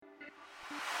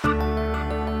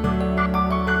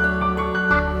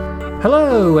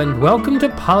Hello, and welcome to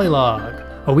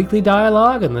Polylog, a weekly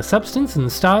dialogue on the substance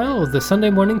and style of the Sunday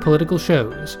morning political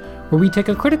shows, where we take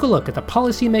a critical look at the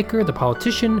policymaker, the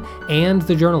politician, and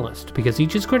the journalist, because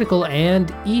each is critical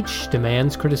and each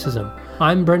demands criticism.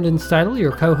 I'm Brendan Steidle,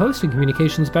 your co-host and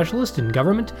communications specialist in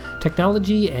government,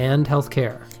 technology, and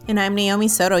healthcare. And I'm Naomi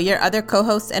Soto, your other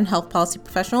co-host and health policy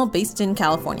professional based in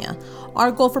California.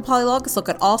 Our goal for Polylog is to look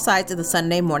at all sides of the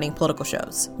Sunday morning political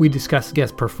shows. We discuss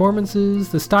guest performances,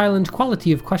 the style and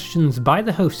quality of questions by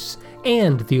the hosts,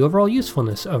 and the overall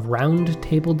usefulness of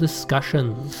roundtable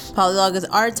discussions. Polylog is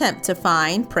our attempt to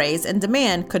find, praise, and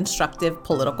demand constructive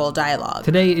political dialogue.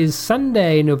 Today is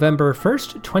Sunday, November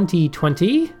 1st,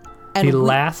 2020. And the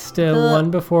last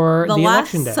one before the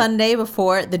election day. The last Sunday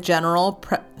before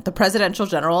the presidential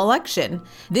general election.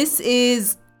 This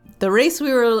is the race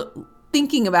we were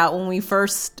thinking about when we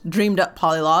first dreamed up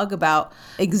Polylog, about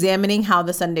examining how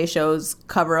the Sunday shows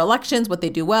cover elections, what they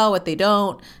do well, what they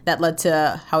don't. That led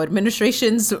to how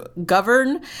administrations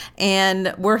govern.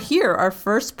 And we're here, our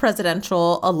first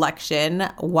presidential election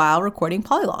while recording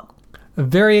Polylog.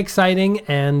 Very exciting,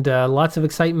 and lots of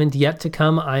excitement yet to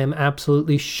come, I am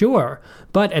absolutely sure.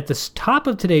 But at the top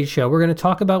of today's show, we're going to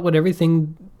talk about what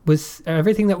everything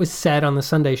that was said on the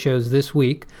Sunday shows this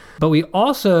week. But we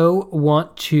also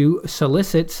want to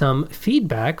solicit some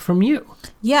feedback from you.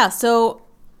 Yeah, so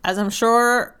as I'm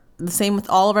sure the same with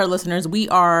all of our listeners, we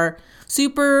are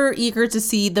super eager to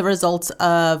see the results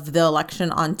of the election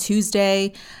on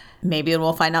Tuesday. Maybe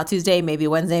we'll find out Tuesday, maybe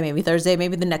Wednesday, maybe Thursday,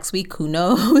 maybe the next week, who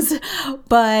knows?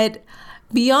 But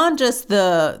beyond just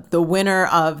the winner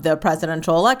of the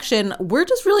presidential election, we're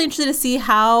just really interested to see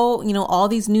how, all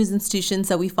these news institutions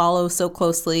that we follow so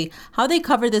closely, how they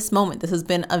cover this moment. This has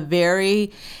been a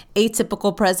very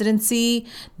atypical presidency.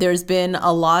 There's been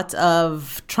a lot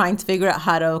of trying to figure out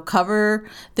how to cover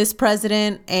this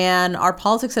president, and our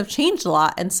politics have changed a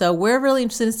lot. And so we're really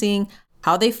interested in seeing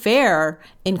how they fare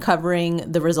in covering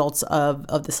the results of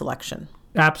this election.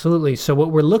 Absolutely. So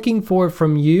what we're looking for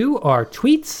from you are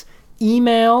tweets,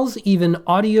 emails, even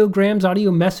audiograms, audio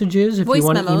messages. If you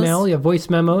want to email, voice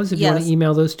memos, if you want to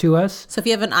email those to us. So if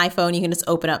you have an iPhone, you can just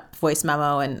open up voice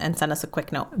memo and send us a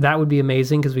quick note. That would be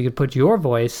amazing because we could put your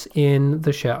voice in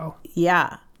the show.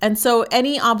 Yeah. And so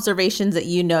any observations that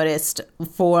you noticed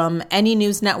from any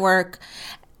news network,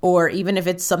 or even if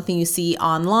it's something you see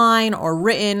online or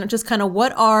written, just kind of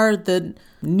what are the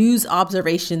news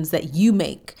observations that you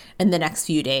make in the next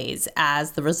few days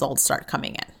as the results start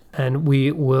coming in? And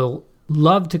we will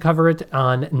love to cover it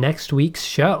on next week's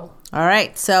show. All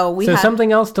right. So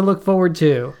something else to look forward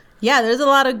to. Yeah, there's a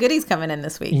lot of goodies coming in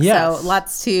this week. Yes. So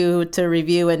lots to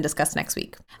review and discuss next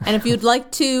week. And if you'd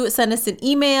like to send us an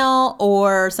email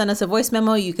or send us a voice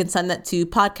memo, you can send that to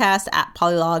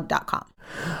podcast@polylog.com.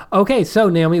 Okay, so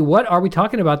Naomi, what are we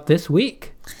talking about this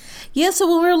week? Yeah, so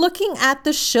when we were looking at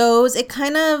the shows, it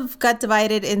kind of got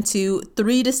divided into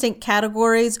three distinct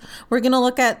categories. We're going to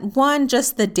look at one,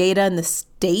 just the data and the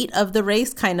state of the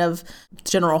race, kind of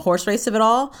general horse race of it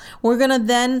all. We're going to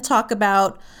then talk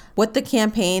about what the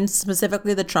campaigns,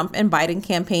 specifically the Trump and Biden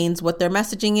campaigns, what their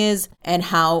messaging is and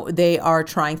how they are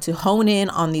trying to hone in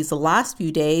on these last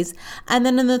few days. And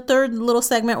then in the third little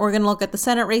segment, we're going to look at the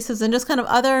Senate races and just kind of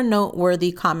other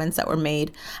noteworthy comments that were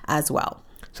made as well.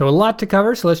 So a lot to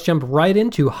cover, so let's jump right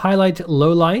into highlight,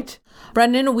 lowlight.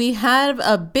 Brendan, we have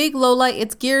a big lowlight.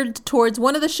 It's geared towards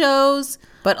one of the shows,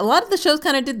 but a lot of the shows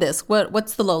kind of did this.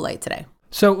 What's the lowlight today?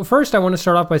 So first, I want to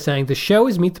start off by saying the show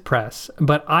is Meet the Press,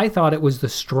 but I thought it was the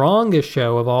strongest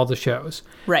show of all the shows.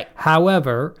 Right.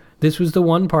 However, this was the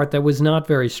one part that was not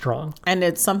very strong. And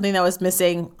it's something that was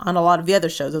missing on a lot of the other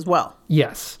shows as well.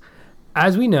 Yes.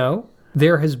 As we know,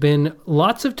 there has been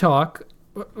lots of talk.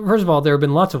 First of all, there have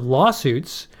been lots of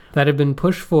lawsuits that have been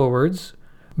pushed forwards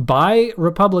by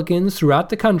Republicans throughout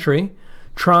the country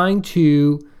trying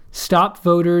to stop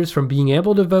voters from being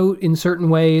able to vote in certain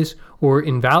ways or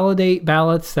invalidate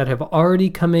ballots that have already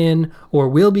come in or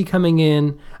will be coming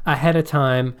in ahead of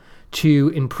time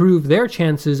to improve their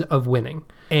chances of winning.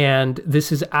 And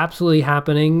this is absolutely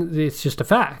happening. It's just a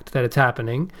fact that it's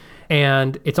happening.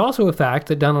 And it's also a fact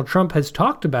that Donald Trump has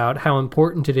talked about how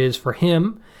important it is for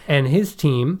him and his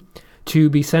team to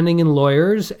be sending in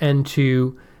lawyers and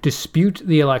to dispute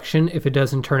the election if it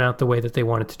doesn't turn out the way that they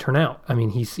want it to turn out. I mean,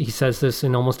 he says this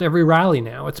in almost every rally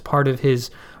now. It's part of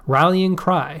his rallying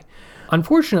cry.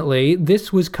 Unfortunately,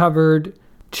 this was covered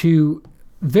to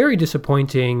very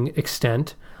disappointing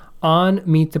extent on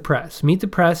Meet the Press. Meet the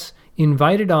Press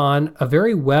invited on a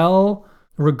very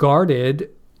well-regarded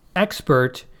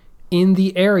expert in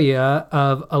the area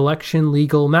of election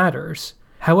legal matters.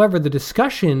 However, the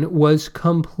discussion was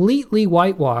completely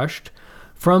whitewashed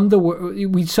from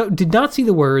did not see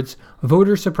the words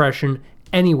voter suppression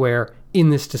anywhere in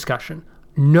this discussion.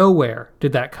 Nowhere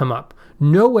did that come up.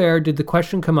 Nowhere did the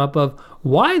question come up of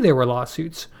why there were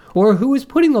lawsuits, or who was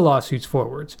putting the lawsuits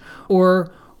forwards,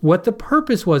 or what the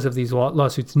purpose was of these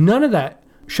lawsuits. None of that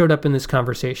showed up in this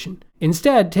conversation.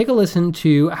 Instead, take a listen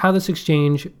to how this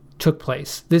exchange took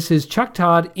place. This is Chuck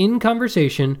Todd in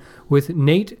conversation with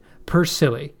Nate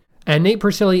Persily. And Nate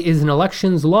Persily is an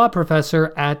elections law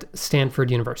professor at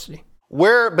Stanford University.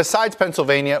 Where, besides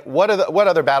Pennsylvania, what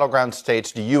other battleground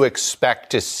states do you expect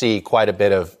to see quite a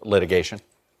bit of litigation?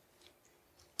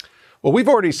 Well, we've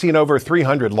already seen over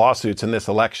 300 lawsuits in this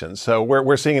election. So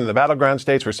we're seeing in the battleground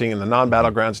states, we're seeing in the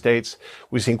non-battleground states.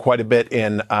 We've seen quite a bit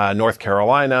in North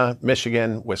Carolina,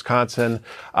 Michigan, Wisconsin,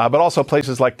 but also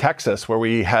places like Texas, where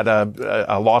we had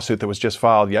a lawsuit that was just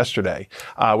filed yesterday.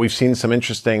 We've seen some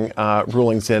interesting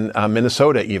rulings in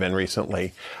Minnesota even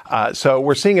recently. So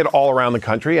we're seeing it all around the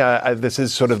country. This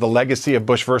is sort of the legacy of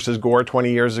Bush versus Gore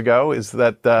 20 years ago, is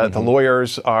that the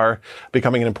lawyers are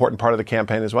becoming an important part of the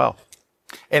campaign as well.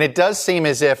 And it does seem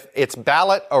as if its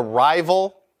ballot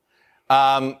arrival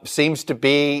seems to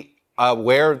be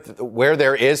where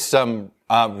there is some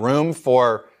room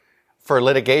for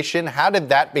litigation. How did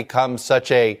that become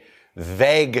such a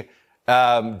vague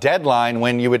deadline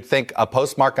when you would think a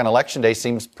postmark on Election Day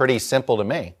seems pretty simple to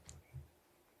me?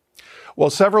 Well,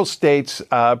 several states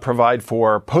provide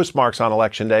for postmarks on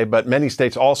Election Day, but many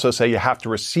states also say you have to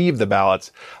receive the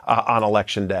ballots on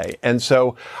Election Day. And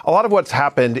so a lot of what's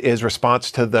happened is response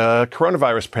to the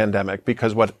coronavirus pandemic,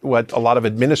 because what a lot of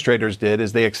administrators did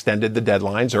is they extended the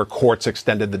deadlines, or courts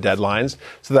extended the deadlines.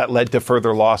 So that led to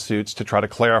further lawsuits to try to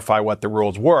clarify what the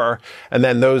rules were. And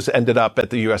then those ended up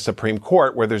at the U.S. Supreme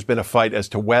Court, where there's been a fight as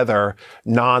to whether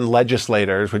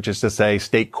non-legislators, which is to say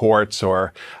state courts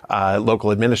or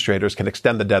local administrators, can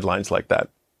extend the deadlines like that.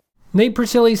 Nate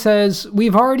Persily says,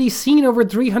 we've already seen over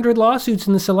 300 lawsuits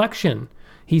in this election.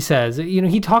 He says,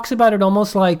 he talks about it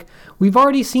almost like we've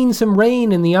already seen some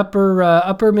rain in the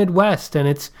upper Midwest, and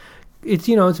it's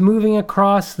moving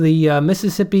across the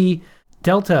Mississippi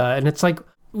Delta, and it's like,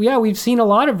 yeah, we've seen a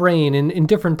lot of rain in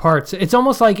different parts. It's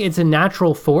almost like it's a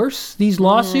natural force, these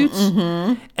lawsuits,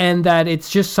 and that it's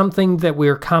just something that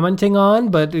we're commenting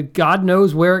on, but God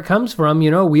knows where it comes from.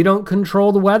 We don't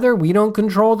control the weather. We don't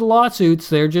control the lawsuits.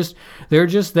 They're just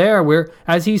there.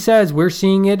 As he says, we're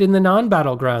seeing it in the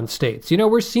non-battleground states.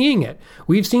 We're seeing it.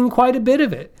 We've seen quite a bit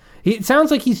of it. It sounds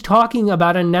like he's talking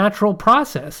about a natural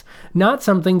process, not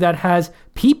something that has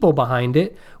people behind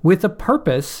it with a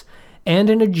purpose and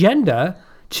an agenda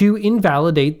to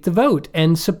invalidate the vote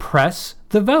and suppress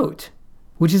the vote,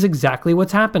 which is exactly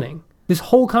what's happening. This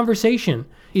whole conversation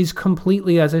is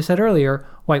completely, as I said earlier,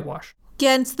 whitewash.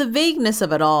 Yeah, it's the vagueness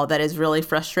of it all that is really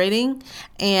frustrating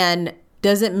and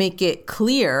doesn't make it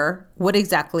clear what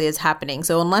exactly is happening.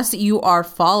 So unless you are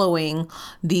following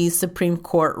these Supreme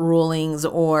Court rulings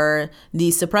or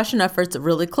these suppression efforts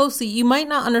really closely, you might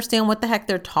not understand what the heck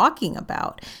they're talking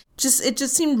about. It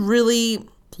just seemed really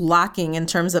lacking in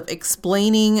terms of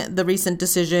explaining the recent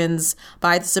decisions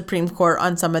by the Supreme Court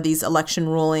on some of these election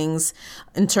rulings,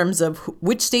 in terms of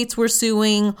which states were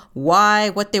suing, why,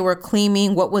 what they were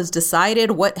claiming, what was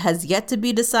decided, what has yet to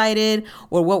be decided,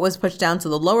 or what was pushed down to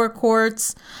the lower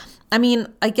courts. I mean,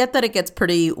 I get that it gets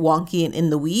pretty wonky and in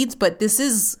the weeds, but they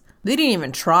didn't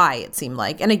even try, it seemed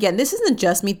like. And again, this isn't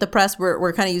just Meet the Press.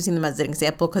 We're kind of using them as an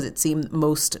example because it seemed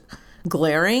most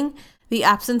glaring. The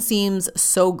absence seems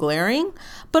so glaring,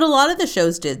 but a lot of the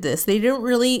shows did this. They didn't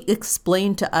really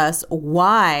explain to us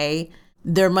why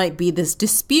there might be this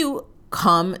dispute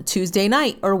come Tuesday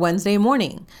night or Wednesday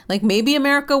morning. Like, maybe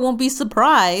America won't be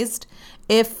surprised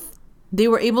if they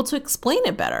were able to explain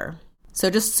it better. So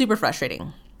just super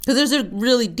frustrating, because there's a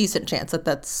really decent chance that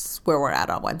that's where we're at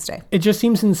on Wednesday. It just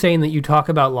seems insane that you talk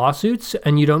about lawsuits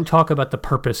and you don't talk about the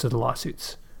purpose of the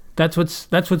lawsuits. That's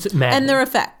what's mad. And their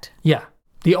effect. Yeah.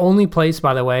 The only place,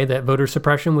 by the way, that voter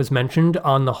suppression was mentioned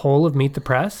on the whole of Meet the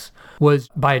Press was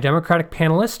by a Democratic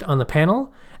panelist on the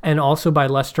panel, and also by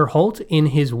Lester Holt in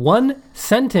his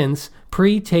one-sentence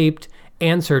pre-taped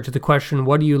answer to the question,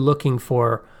 what are you looking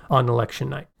for on election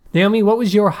night? Naomi, what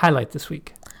was your highlight this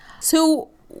week?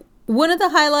 So one of the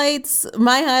highlights,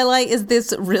 my highlight, is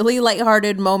this really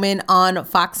lighthearted moment on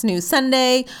Fox News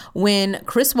Sunday when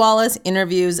Chris Wallace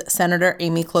interviews Senator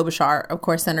Amy Klobuchar. Of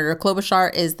course, Senator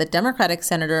Klobuchar is the Democratic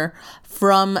senator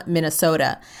from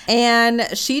Minnesota. And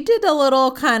she did a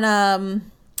little kind of,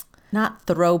 not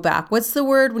throwback. What's the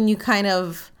word when you kind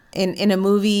of, in a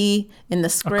movie, in the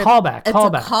script? A callback. It's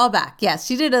a callback. Yes,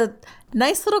 she did a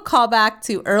nice little callback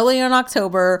to early in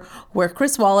October where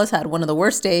Chris Wallace had one of the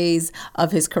worst days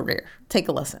of his career. Take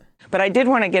a listen. But I did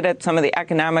want to get at some of the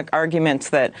economic arguments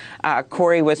that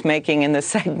Corey was making in the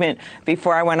segment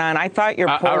before I went on. I thought your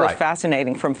poll was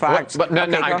fascinating from Fox. But no,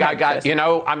 I got, you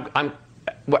know,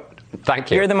 thank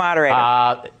you. You're the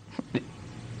moderator.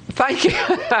 Thank you.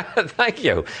 Thank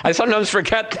you. I sometimes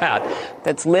forget that.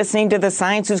 That's listening to the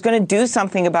science, who's going to do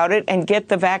something about it and get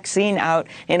the vaccine out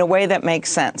in a way that makes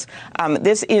sense.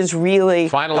 This is really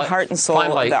the heart and soul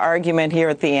of the argument here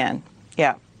at the end.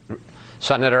 Yeah.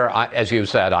 Senator, as you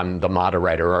said, I'm the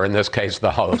moderator, or in this case,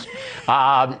 the host.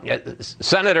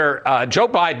 Senator, Joe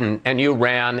Biden and you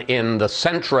ran in the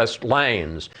centrist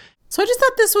lanes. So I just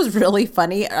thought this was really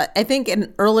funny. I think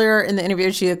earlier in the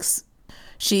interview,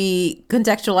 she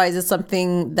contextualizes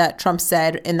something that Trump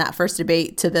said in that first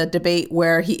debate to the debate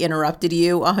where he interrupted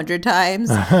you 100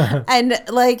 times. And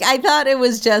I thought it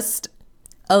was just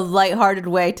a lighthearted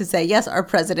way to say, yes, our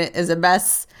president is a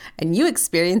mess and you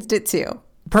experienced it too.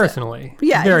 Personally.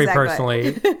 Yeah, very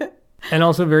exactly. personally. And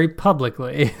also very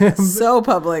publicly. So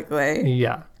publicly.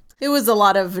 Yeah. It was a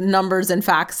lot of numbers and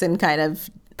facts and kind of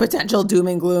potential doom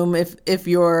and gloom if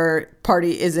your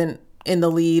party isn't in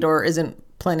the lead or isn't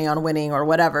planning on winning or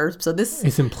whatever. So this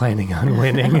isn't planning on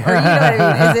winning. Or you know what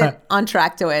I mean? Isn't on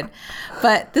track to win.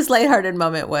 But this lighthearted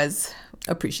moment was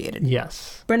appreciated.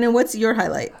 Yes. Brendan, what's your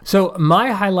highlight? So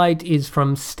my highlight is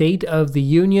from State of the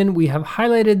Union. We have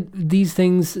highlighted these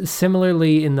things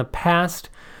similarly in the past,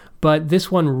 but this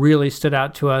one really stood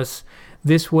out to us.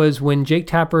 This was when Jake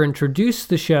Tapper introduced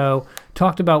the show,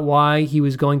 talked about why he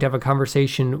was going to have a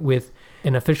conversation with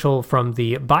an official from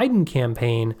the Biden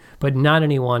campaign, but not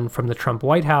anyone from the Trump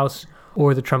White House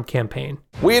or the Trump campaign.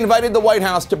 We invited the White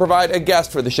House to provide a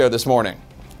guest for the show this morning.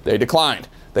 They declined.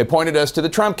 They pointed us to the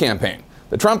Trump campaign.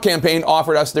 The Trump campaign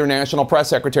offered us their national press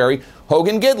secretary,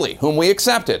 Hogan Gidley, whom we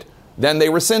accepted. Then they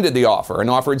rescinded the offer and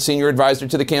offered senior advisor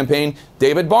to the campaign,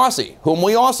 David Bossie, whom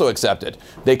we also accepted.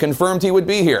 They confirmed he would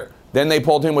be here. Then they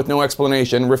pulled him with no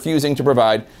explanation, refusing to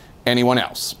provide anyone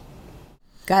else.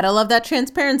 Gotta love that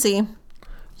transparency.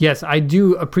 Yes, I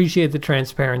do appreciate the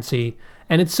transparency.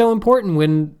 And it's so important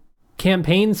when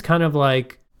campaigns kind of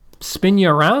spin you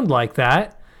around like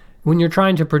that. When you're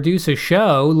trying to produce a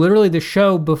show, literally the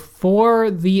show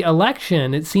before the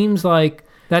election, it seems like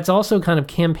that's also kind of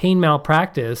campaign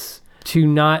malpractice to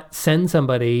not send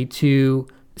somebody to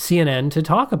CNN to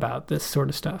talk about this sort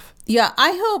of stuff. Yeah,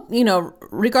 I hope,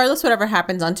 regardless whatever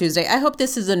happens on Tuesday, I hope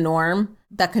this is a norm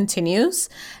that continues,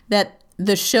 that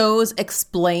the shows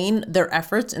explain their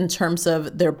efforts in terms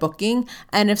of their booking.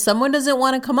 And if someone doesn't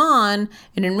want to come on,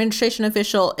 an administration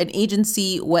official, an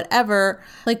agency, whatever,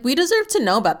 we deserve to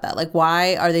know about that.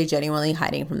 Why are they genuinely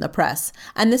hiding from the press?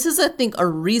 And this is, I think, a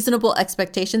reasonable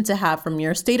expectation to have from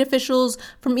your state officials,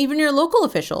 from even your local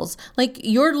officials.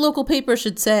 Your local paper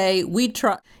should say, we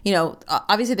try,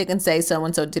 obviously they can say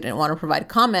so-and-so didn't want to provide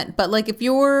comment. But if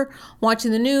you're watching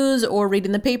the news or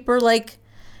reading the paper,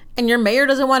 and your mayor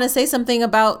doesn't want to say something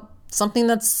about something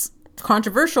that's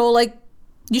controversial,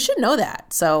 you should know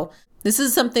that. So this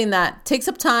is something that takes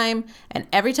up time. And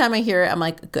every time I hear it, I'm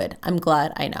like, good, I'm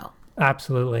glad I know.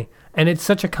 Absolutely. And it's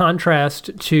such a contrast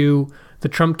to the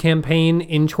Trump campaign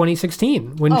in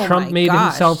 2016, when Trump made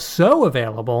himself so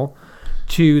available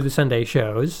to the Sunday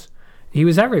shows. He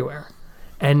was everywhere.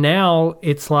 And now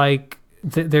it's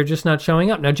they're just not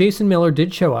showing up. Now, Jason Miller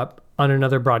did show up on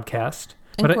another broadcast.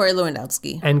 And Corey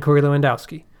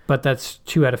Lewandowski. But that's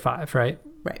 2 out of 5, right?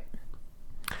 Right.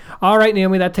 All right,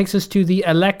 Naomi, that takes us to the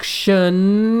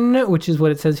election, which is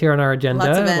what it says here on our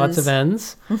agenda. Lots of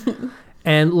ends.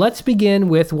 And let's begin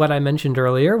with what I mentioned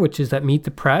earlier, which is that Meet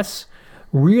the Press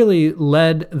really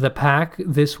led the pack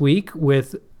this week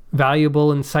with valuable,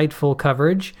 insightful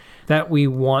coverage that we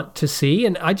want to see.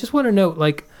 And I just want to note,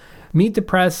 Meet the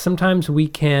Press, sometimes we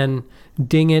can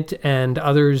ding it and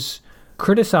others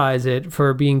criticize it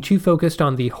for being too focused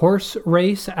on the horse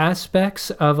race aspects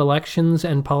of elections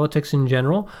and politics in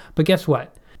general. But guess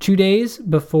what? 2 days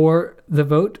before the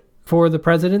vote for the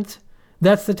president,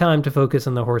 that's the time to focus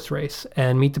on the horse race.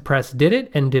 And Meet the Press did it,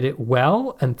 and did it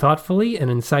well and thoughtfully and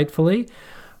insightfully.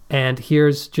 And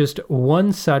here's just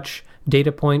one such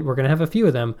data point. We're going to have a few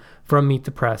of them from Meet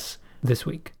the Press this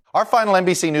week. Our final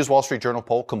NBC News Wall Street Journal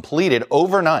poll completed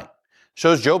overnight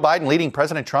shows Joe Biden leading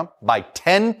President Trump by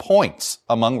 10 points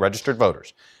among registered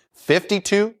voters,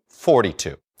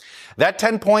 52-42. That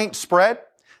 10-point spread,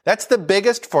 that's the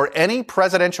biggest for any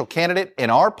presidential candidate in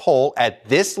our poll at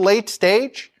this late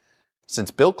stage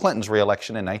since Bill Clinton's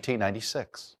reelection in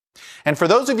 1996. And for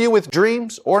those of you with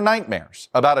dreams or nightmares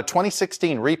about a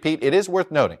 2016 repeat, it is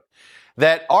worth noting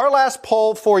that our last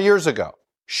poll 4 years ago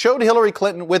showed Hillary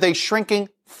Clinton with a shrinking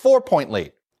 4-point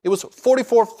lead. It was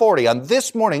 44-40 on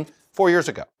This Morning 4 years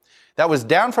ago. That was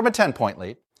down from a 10-point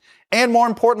lead. And more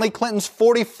importantly, Clinton's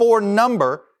 44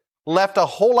 number left a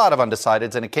whole lot of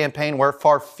undecideds in a campaign where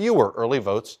far fewer early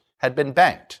votes had been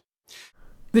banked.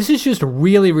 This is just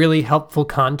really, really helpful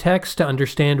context to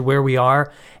understand where we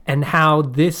are and how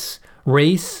this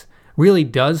race really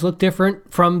does look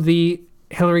different from the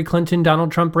Hillary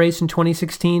Clinton-Donald Trump race in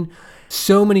 2016.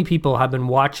 So many people have been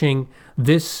watching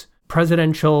this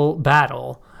presidential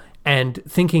battle and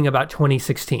thinking about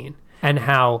 2016 and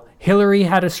how Hillary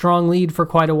had a strong lead for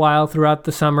quite a while throughout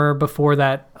the summer before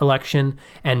that election,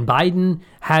 and Biden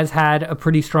has had a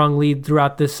pretty strong lead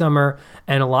throughout this summer,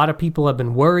 and a lot of people have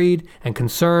been worried and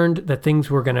concerned that things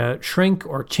were going to shrink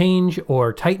or change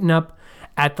or tighten up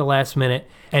at the last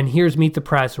minute. And here's Meet the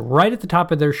Press right at the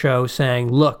top of their show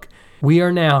saying, look, we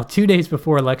are now 2 days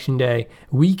before Election Day.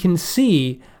 We can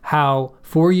see how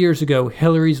 4 years ago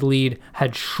Hillary's lead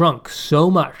had shrunk so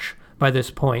much by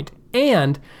this point,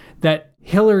 and that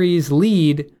Hillary's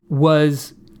lead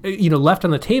was, left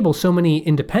on the table so many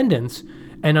independents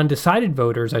and undecided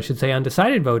voters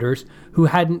who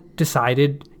hadn't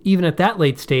decided, even at that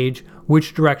late stage,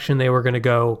 which direction they were going to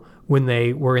go when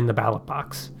they were in the ballot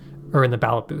box or in the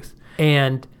ballot booth.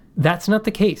 And that's not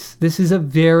the case. This is a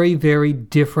very, very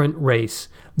different race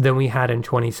than we had in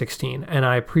 2016. And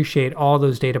I appreciate all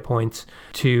those data points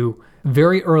to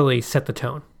very early set the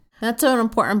tone. That's an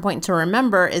important point to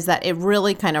remember, is that it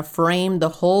really kind of framed the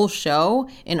whole show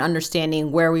in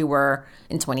understanding where we were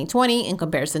in 2020 in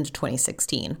comparison to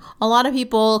 2016. A lot of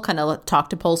people kind of talked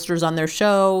to pollsters on their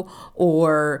show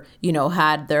or,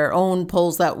 had their own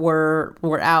polls that were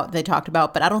out they talked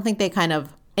about, but I don't think they kind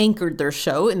of anchored their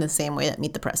show in the same way that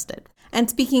Meet the Press did. And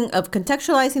speaking of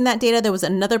contextualizing that data, there was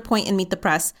another point in Meet the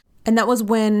Press, and that was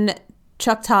when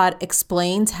Chuck Todd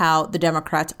explains how the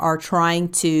Democrats are trying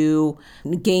to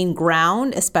gain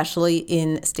ground, especially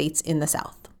in states in the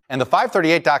South. And the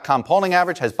 538.com polling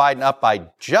average has Biden up by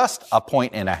just 1.5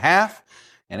 points,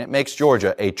 and it makes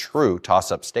Georgia a true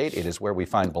toss-up state. It is where we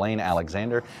find Blayne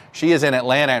Alexander. She is in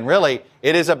Atlanta, and really,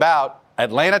 it is about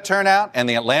Atlanta turnout and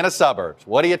the Atlanta suburbs.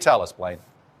 What do you tell us, Blayne?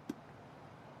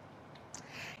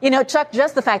 Chuck,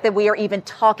 just the fact that we are even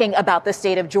talking about the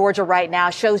state of Georgia right now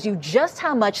shows you just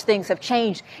how much things have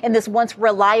changed in this once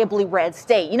reliably red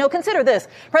state. Consider this.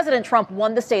 President Trump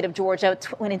won the state of Georgia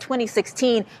in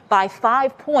 2016 by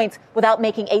 5 points without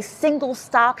making a single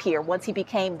stop here once he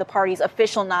became the party's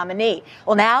official nominee.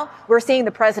 Well, now we're seeing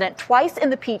the president twice in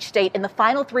the Peach State in the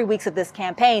final 3 weeks of this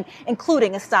campaign,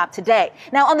 including a stop today.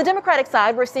 Now, on the Democratic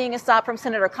side, we're seeing a stop from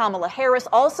Senator Kamala Harris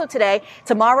also today.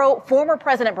 Tomorrow, former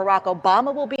President Barack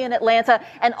Obama will be in Atlanta.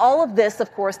 And all of this,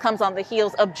 of course, comes on the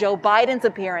heels of Joe Biden's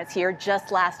appearance here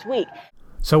just last week.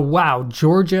 So, wow,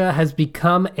 Georgia has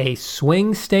become a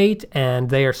swing state, and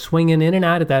they are swinging in and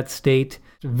out of that state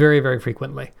very, very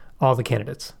frequently, all the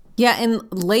candidates. Yeah, and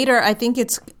later, I think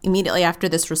it's immediately after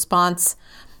this response,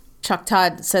 Chuck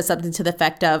Todd says something to the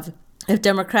effect of, if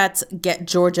Democrats get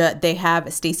Georgia, they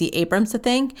have Stacey Abrams to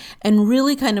thank, and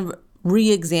really kind of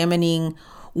re-examining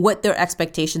what their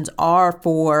expectations are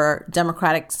for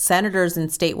Democratic senators and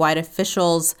statewide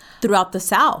officials throughout the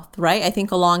South, right? I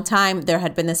think a long time there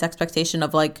had been this expectation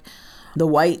of like the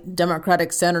white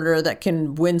Democratic senator that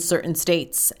can win certain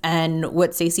states. And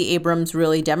what Stacey Abrams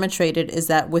really demonstrated is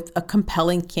that with a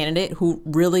compelling candidate who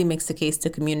really makes the case to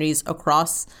communities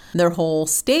across their whole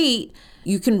state,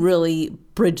 you can really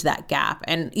bridge that gap.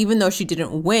 And even though she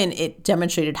didn't win, it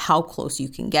demonstrated how close you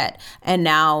can get. And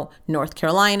now North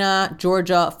Carolina,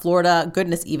 Georgia, Florida,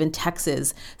 goodness, even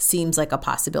Texas seems like a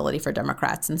possibility for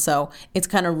Democrats. And so it's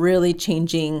kind of really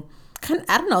changing,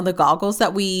 the goggles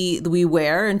that we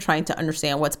wear and trying to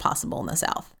understand what's possible in the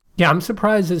South. Yeah, I'm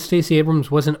surprised that Stacey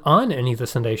Abrams wasn't on any of the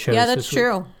Sunday shows. Yeah, that's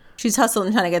true. She's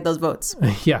hustling trying to get those votes.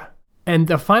 Yeah. And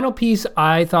the final piece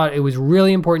I thought it was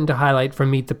really important to highlight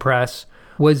from Meet the Press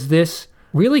was this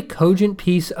really cogent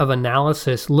piece of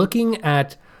analysis looking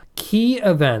at key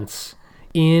events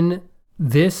in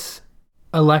this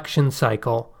election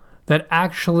cycle that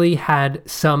actually had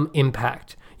some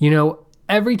impact.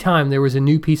 Every time there was a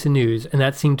new piece of news, and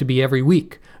that seemed to be every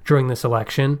week during this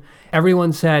election,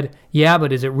 everyone said, yeah,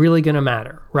 but is it really going to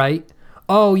matter, right?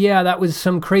 Oh, yeah, that was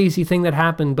some crazy thing that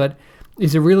happened, but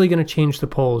is it really going to change the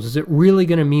polls? Is it really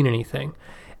going to mean anything?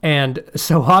 And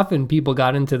so often people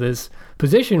got into this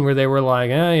position where they were like,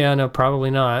 yeah, no,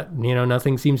 probably not.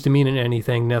 Nothing seems to mean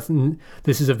anything. Nothing.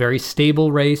 This is a very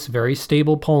stable race, very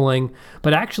stable polling.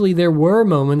 But actually there were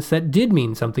moments that did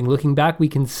mean something. Looking back, we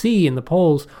can see in the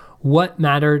polls what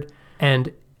mattered.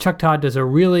 And Chuck Todd does a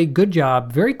really good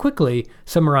job, very quickly,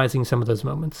 summarizing some of those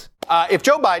moments. If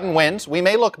Joe Biden wins, we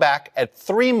may look back at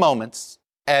 3 moments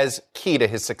as key to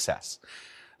his success.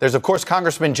 There's, of course,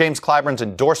 Congressman James Clyburn's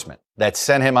endorsement that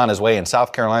sent him on his way in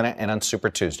South Carolina and on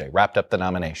Super Tuesday, wrapped up the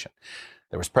nomination.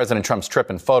 There was President Trump's trip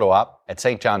and photo op at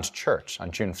St. John's Church on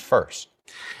June 1st.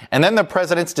 And then the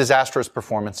president's disastrous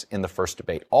performance in the first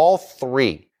debate. All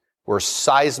 3 were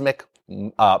seismic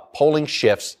polling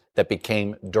shifts that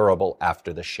became durable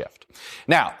after the shift.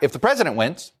 Now, if the president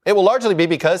wins, it will largely be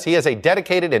because he has a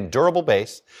dedicated and durable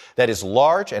base that is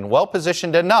large and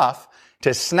well-positioned enough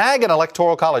to snag an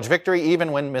electoral college victory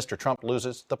even when Mr. Trump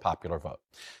loses the popular vote.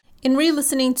 In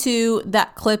re-listening to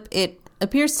that clip, it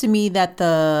appears to me that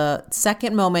the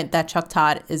second moment that Chuck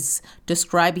Todd is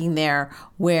describing there,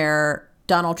 where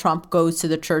Donald Trump goes to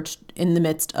the church in the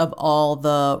midst of all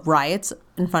the riots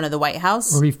in front of the White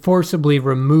House. Where he forcibly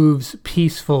removes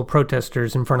peaceful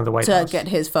protesters in front of the White House. To get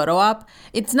his photo op.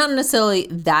 It's not necessarily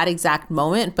that exact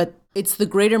moment, but it's the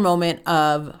greater moment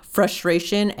of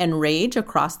frustration and rage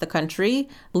across the country,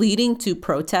 leading to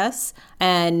protests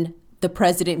and the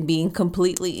president being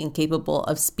completely incapable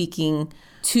of speaking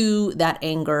to that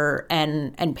anger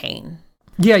and pain.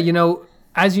 Yeah, you know,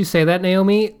 as you say that,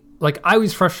 Naomi, like, I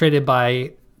was frustrated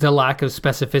by the lack of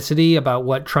specificity about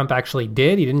what Trump actually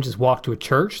did. He didn't just walk to a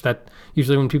church. That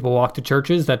usually when people walk to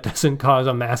churches, that doesn't cause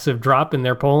a massive drop in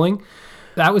their polling.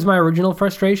 That was my original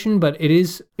frustration, but it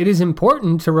is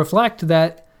important to reflect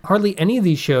that hardly any of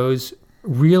these shows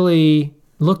really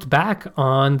looked back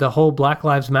on the whole Black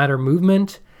Lives Matter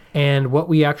movement and what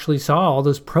we actually saw, all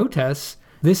those protests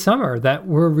this summer that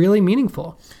were really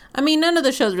meaningful. I mean, none of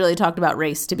the shows really talked about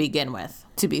race to begin with,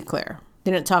 to be clear.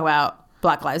 They didn't talk about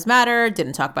Black Lives Matter,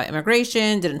 didn't talk about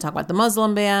immigration, didn't talk about the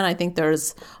Muslim ban. I think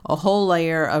there's a whole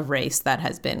layer of race that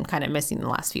has been kind of missing in the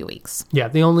last few weeks. Yeah,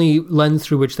 the only lens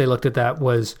through which they looked at that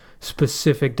was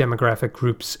specific demographic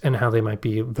groups and how they might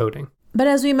be voting. But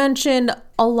as we mentioned,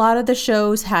 a lot of the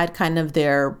shows had kind of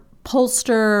their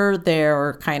pollster,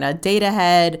 their kind of data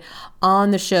head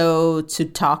on the show to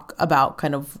talk about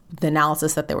kind of the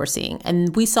analysis that they were seeing.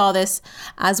 And we saw this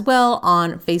as well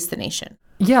on Face the Nation.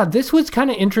 Yeah, this was kind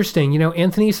of interesting. You know,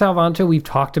 Anthony Salvanto, we've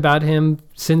talked about him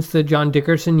since the John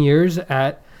Dickerson years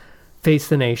at Face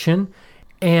the Nation.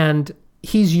 And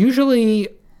he's usually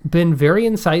been very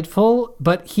insightful,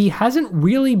 but he hasn't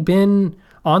really been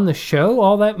on the show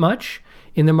all that much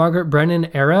in the Margaret Brennan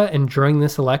era and during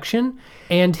this election.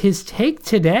 And his take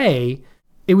today,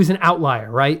 it was an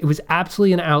outlier, right? It was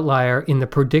absolutely an outlier in the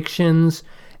predictions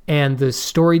and the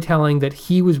storytelling that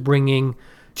he was bringing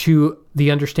to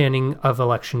the understanding of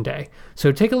Election Day.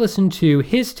 So take a listen to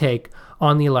his take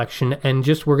on the election, and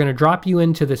just we're going to drop you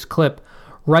into this clip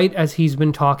right as he's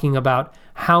been talking about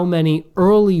how many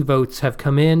early votes have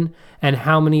come in and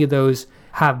how many of those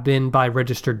have been by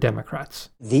registered Democrats.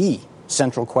 The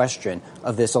central question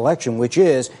of this election, which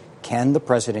is, can the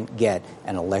president get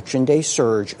an election day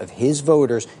surge of his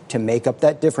voters to make up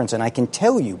that difference? And I can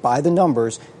tell you by the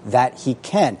numbers that he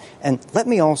can. And let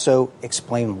me also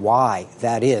explain why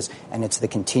that is. And it's the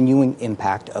continuing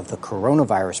impact of the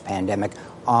coronavirus pandemic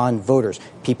on voters.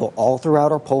 People all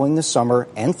throughout our polling this summer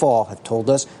and fall have told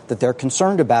us that they're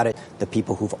concerned about it. The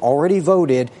people who've already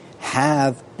voted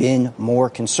have been more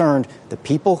concerned. The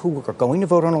people who are going to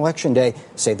vote on Election Day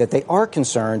say that they are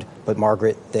concerned, but,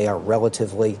 Margaret, they are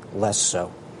relatively less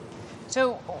so.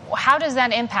 So how does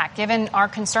that impact, given our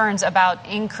concerns about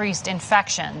increased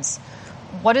infections?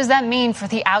 What does that mean for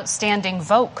the outstanding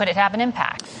vote? Could it have an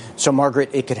impact? So, Margaret,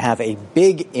 it could have a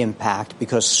big impact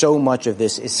because so much of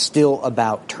this is still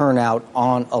about turnout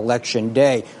on Election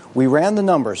Day. We ran the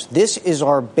numbers. This is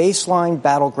our baseline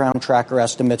battleground tracker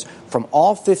estimates from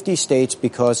all 50 states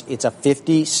because it's a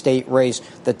 50-state race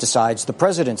that decides the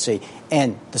presidency.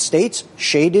 And the states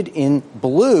shaded in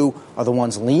blue are the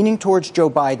ones leaning towards Joe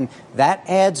Biden. That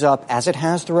adds up, as it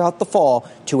has throughout the fall,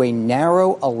 to a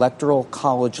narrow electoral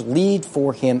college lead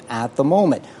for him at the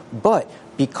moment. But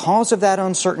because of that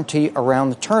uncertainty around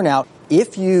the turnout,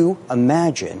 if you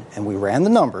imagine, and we ran the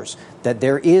numbers, that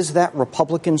there is that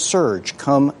Republican surge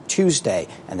come Tuesday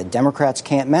and the Democrats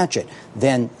can't match it,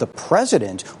 then the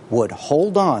president would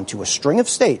hold on to a string of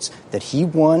states that he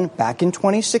won back in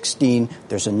 2016.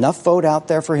 There's enough vote out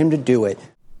there for him to do it.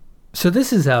 So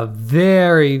this is a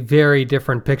very, very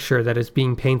different picture that is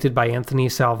being painted by Anthony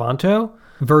Salvanto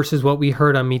versus what we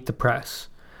heard on Meet the Press.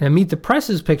 And Meet the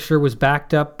Press's picture was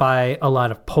backed up by a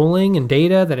lot of polling and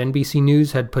data that NBC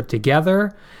News had put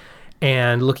together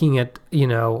and looking at,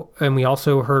 and we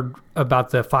also heard about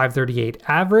the 538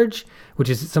 average, which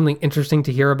is something interesting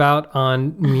to hear about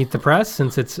on Meet the Press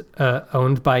since it's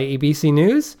owned by ABC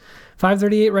News.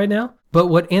 538 right now. But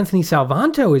what Anthony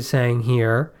Salvanto is saying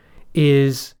here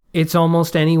is it's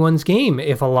almost anyone's game.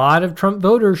 If a lot of Trump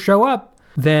voters show up,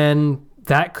 then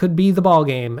that could be the ball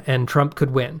game and Trump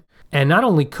could win. And not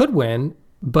only could win,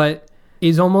 but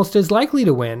is almost as likely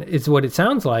to win, is what it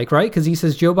sounds like, right? Because he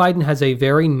says Joe Biden has a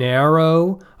very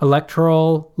narrow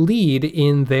electoral lead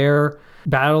in their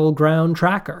battleground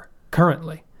tracker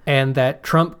currently, and that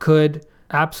Trump could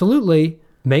absolutely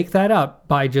make that up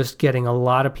by just getting a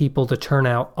lot of people to turn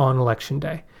out on Election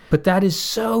Day. But that is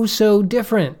so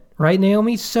different, right,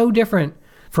 Naomi? So different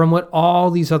from what all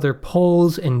these other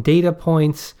polls and data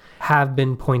points have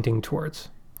been pointing towards.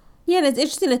 Yeah, and it's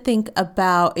interesting to think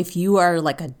about if you are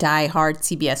like a diehard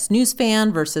CBS News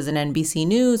fan versus an NBC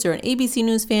News or an ABC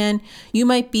News fan, you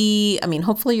might be,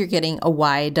 hopefully you're getting a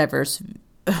wide, diverse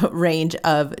range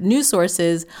of news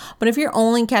sources. But if you're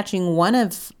only catching one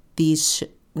of these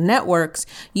networks,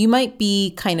 you might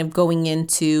be kind of going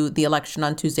into the election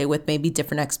on Tuesday with maybe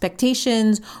different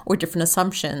expectations or different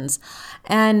assumptions.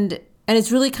 And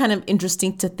it's really kind of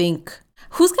interesting to think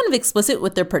who's kind of explicit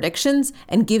with their predictions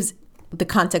and gives the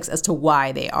context as to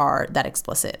why they are that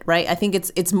explicit, right? I think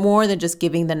it's more than just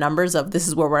giving the numbers of this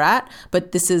is where we're at,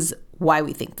 but this is why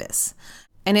we think this.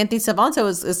 And Anthony Salvanto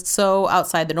is so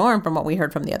outside the norm from what we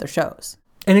heard from the other shows.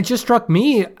 And it just struck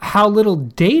me how little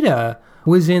data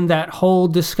was in that whole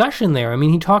discussion there. I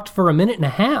mean, he talked for a minute and a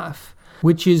half,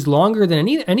 which is longer than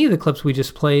any of the clips we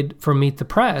just played from Meet the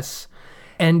Press.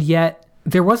 And yet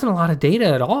there wasn't a lot of data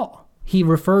at all. He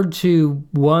referred to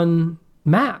one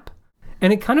map.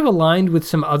 And it kind of aligned with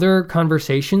some other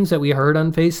conversations that we heard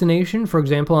on Face the Nation. For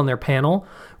example, on their panel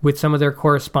with some of their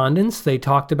correspondents, they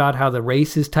talked about how the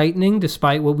race is tightening,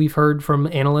 despite what we've heard from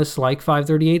analysts like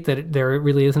 538, that there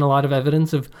really isn't a lot of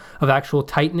evidence of actual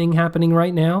tightening happening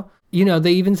right now. You know,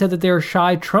 they even said that there are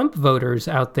shy Trump voters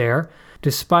out there,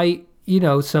 despite,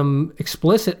 some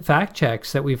explicit fact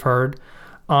checks that we've heard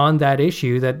on that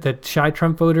issue, that shy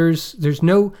Trump voters, there's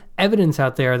no evidence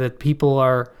out there that people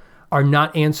are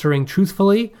not answering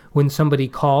truthfully when somebody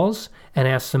calls and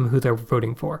asks them who they're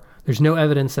voting for. There's no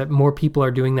evidence that more people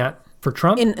are doing that for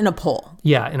Trump. In a poll.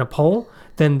 Yeah, in a poll,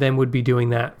 than would be doing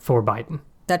that for Biden.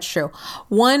 That's true.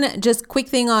 One just quick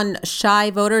thing on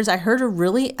shy voters. I heard a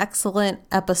really excellent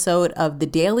episode of The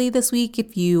Daily this week.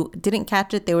 If you didn't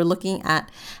catch it, they were looking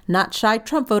at not shy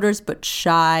Trump voters, but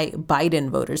shy Biden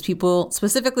voters.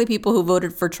 Specifically people who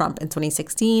voted for Trump in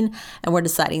 2016 and were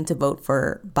deciding to vote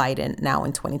for Biden now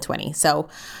in 2020. So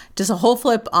just a whole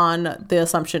flip on the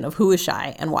assumption of who is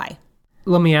shy and why.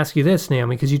 Let me ask you this,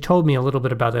 Naomi, because you told me a little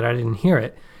bit about it. I didn't hear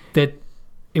it. That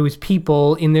it was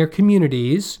people in their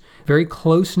communities, very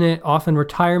close-knit, often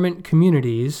retirement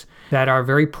communities that are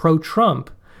very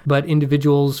pro-Trump, but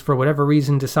individuals, for whatever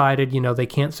reason, decided, they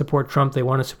can't support Trump, they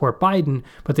want to support Biden,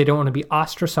 but they don't want to be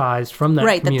ostracized from that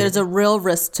community. Right, that there's a real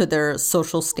risk to their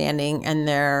social standing and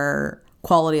their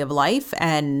quality of life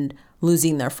and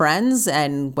losing their friends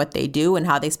and what they do and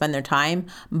how they spend their time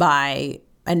by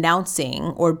announcing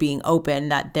or being open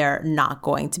that they're not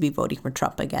going to be voting for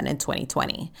Trump again in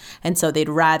 2020. And so they'd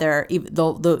rather,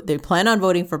 they plan on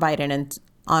voting for Biden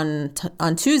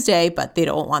on Tuesday, but they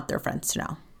don't want their friends to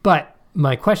know. But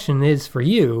my question is for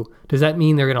you, does that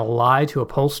mean they're going to lie to a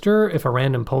pollster if a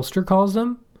random pollster calls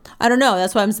them? I don't know.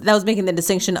 That's why that was making the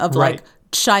distinction of like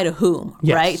shy to whom,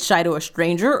 yes. Right? Shy to a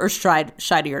stranger or shy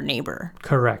to your neighbor.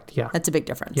 Correct. Yeah. That's a big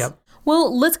difference. Yep.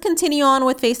 Well, let's continue on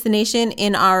with Face the Nation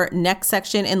in our next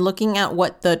section and looking at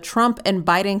what the Trump and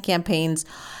Biden campaigns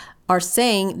are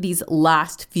saying these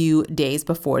last few days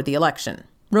before the election.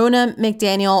 Ronna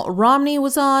McDaniel Romney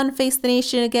was on Face the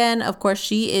Nation again. Of course,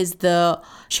 she is the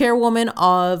chairwoman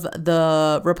of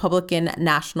the Republican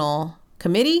National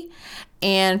Committee,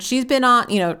 and she's been on,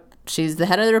 she's the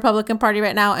head of the Republican Party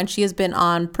right now, and she has been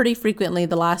on pretty frequently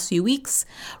the last few weeks,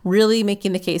 really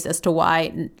making the case as to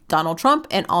why Donald Trump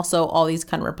and also all these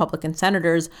kind of Republican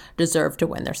senators deserve to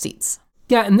win their seats.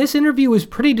 Yeah, and this interview was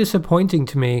pretty disappointing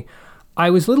to me. I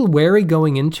was a little wary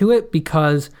going into it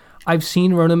because I've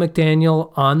seen Ronna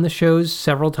McDaniel on the shows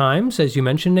several times, as you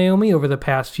mentioned, Naomi, over the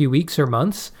past few weeks or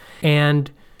months,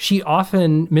 and she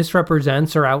often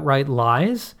misrepresents or outright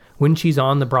lies when she's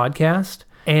on the broadcast.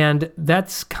 And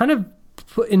that's kind of,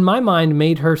 in my mind,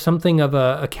 made her something of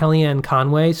a Kellyanne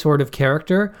Conway sort of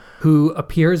character who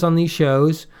appears on these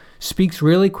shows, speaks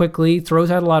really quickly,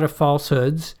 throws out a lot of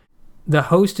falsehoods. The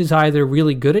host is either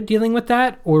really good at dealing with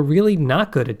that or really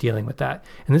not good at dealing with that.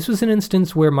 And this was an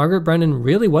instance where Margaret Brennan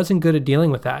really wasn't good at dealing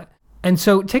with that. And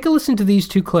so take a listen to these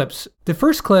two clips. The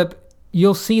first clip,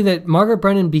 you'll see that Margaret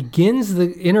Brennan begins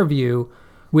the interview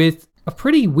with a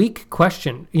pretty weak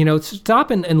question.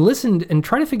 Stop and listen and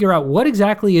try to figure out what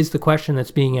exactly is the question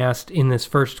that's being asked in this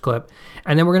first clip.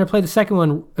 And then we're going to play the second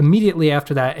one immediately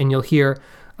after that, and you'll hear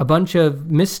a bunch of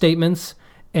misstatements,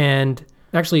 and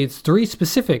actually it's 3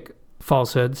 specific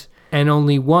falsehoods and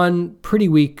only 1 pretty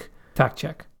weak fact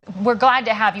check. We're glad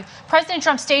to have you. President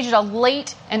Trump staged a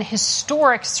late and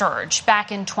historic surge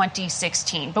back in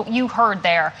 2016. But you heard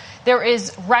there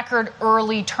is record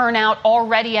early turnout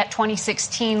already at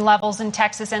 2016 levels in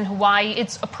Texas and Hawaii.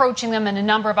 It's approaching them in a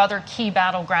number of other key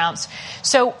battlegrounds.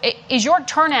 So is your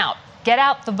turnout, get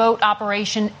out the vote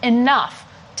operation, enough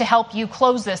to help you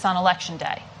close this on Election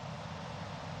Day?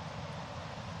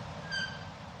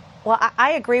 Well,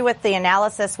 I agree with the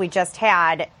analysis we just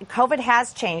had. COVID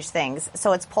has changed things,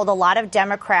 so it's pulled a lot of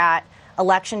Democrat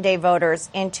Election Day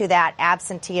voters into that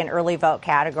absentee and early vote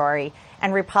category,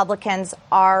 and Republicans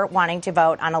are wanting to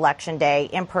vote on Election Day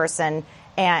in person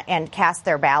and cast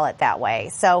their ballot that way.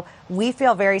 So we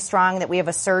feel very strong that we have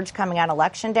a surge coming on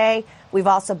Election Day. We've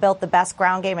also built the best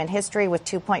ground game in history with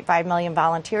 2.5 million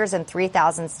volunteers and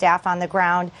 3,000 staff on the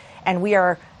ground, and we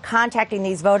are contacting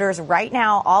these voters right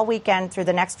now all weekend through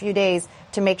the next few days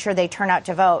to make sure they turn out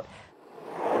to vote.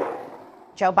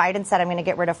 Joe Biden said, I'm going to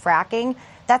get rid of fracking.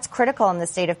 That's critical in the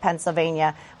state of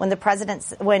Pennsylvania. When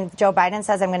Joe Biden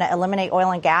says I'm going to eliminate oil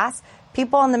and gas,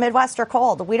 people in the Midwest are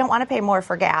cold. We don't want to pay more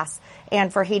for gas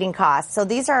and for heating costs. So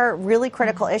these are really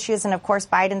critical issues. And of course,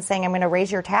 Biden saying I'm going to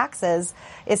raise your taxes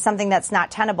is something that's not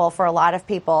tenable for a lot of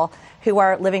people who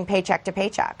are living paycheck to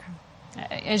paycheck.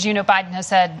 As you know, Biden has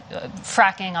said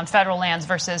fracking on federal lands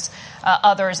versus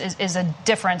others is a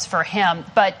difference for him.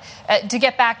 But to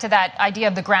get back to that idea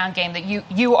of the ground game that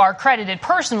you are credited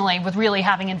personally with really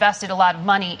having invested a lot of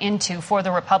money into for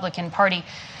the Republican Party,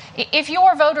 if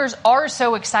your voters are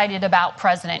so excited about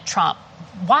President Trump,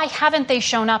 why haven't they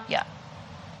shown up yet?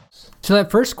 So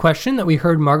that first question that we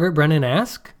heard Margaret Brennan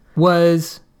ask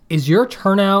was, is your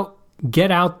turnout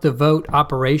get out the vote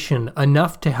operation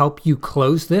enough to help you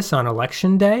close this on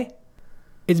Election Day?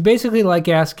 It's basically like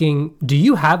asking, do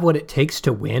you have what it takes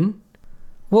to win?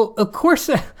 Well, of course,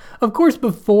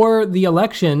 before the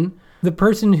election, the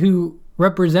person who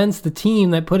represents the team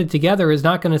that put it together is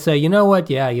not going to say, you know what?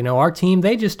 Yeah, our team,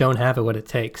 they just don't have what it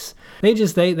takes. They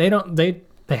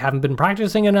haven't been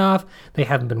practicing enough. They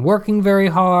haven't been working very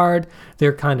hard.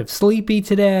 They're kind of sleepy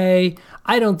today.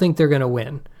 I don't think they're going to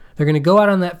win. They're going to go out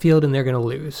on that field and they're going to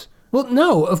lose. Well,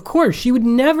 no, of course. She would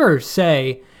never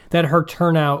say that her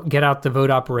turnout, get out the vote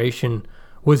operation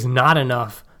was not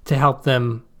enough to help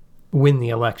them win the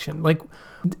election. Like,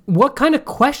 what kind of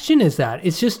question is that?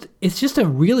 It's just a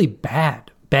really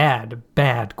bad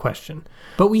question.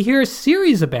 But we hear a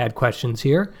series of bad questions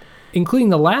here, including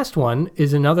the last one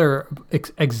is another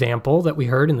example that we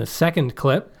heard in the second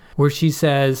clip where she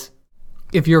says,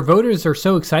 if your voters are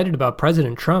so excited about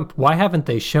President Trump, why haven't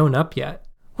they shown up yet?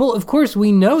 Well, of course,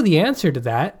 we know the answer to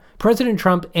that. President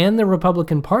Trump and the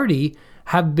Republican Party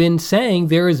have been saying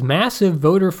there is massive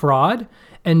voter fraud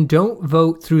and don't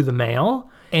vote through the mail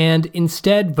and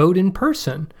instead vote in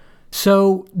person.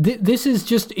 So this is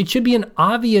just, it should be an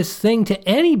obvious thing to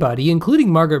anybody, including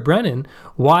Margaret Brennan,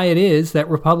 why it is that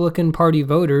Republican Party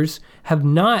voters have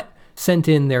not sent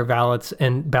in their ballots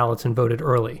and voted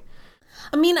early.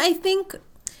 I mean, I think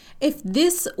if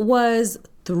this was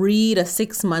 3 to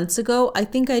 6 months ago, I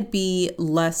think I'd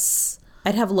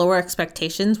have lower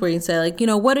expectations where you can say, like,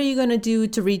 what are you going to do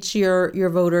to reach your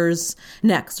voters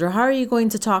next? Or how are you going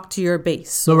to talk to your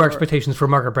base? Lower expectations for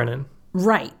Margaret Brennan.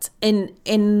 Right. And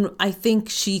I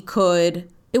think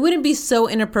it wouldn't be so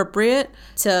inappropriate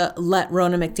to let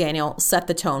Ronna McDaniel set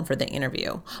the tone for the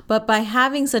interview. But by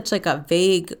having such like a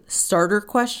vague starter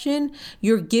question,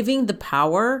 you're giving the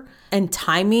power and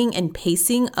timing and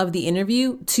pacing of the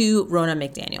interview to Ronna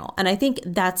McDaniel. And I think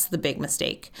that's the big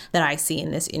mistake that I see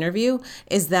in this interview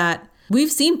is that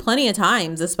we've seen plenty of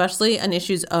times, especially on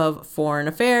issues of foreign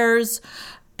affairs,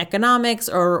 economics,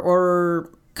 or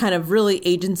kind of really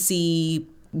agency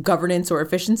governance or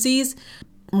efficiencies,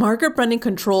 Margaret Brennan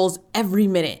controls every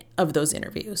minute of those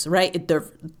interviews, right?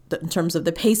 In terms of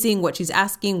the pacing, what she's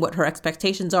asking, what her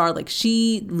expectations are, like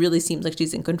she really seems like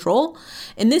she's in control.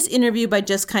 In this interview, by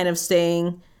just kind of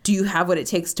saying, do you have what it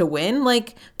takes to win?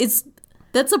 Like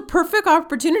that's a perfect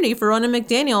opportunity for Ronna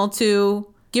McDaniel to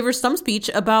give her stump speech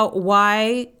about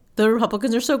why the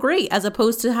Republicans are so great, as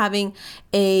opposed to having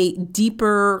a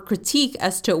deeper critique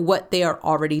as to what they are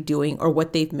already doing or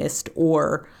what they've missed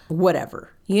or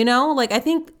whatever. I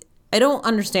don't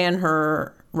understand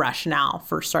her rationale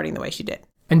for starting the way she did.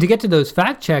 And to get to those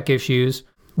fact check issues,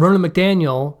 Ronna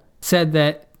McDaniel said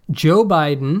that Joe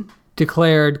Biden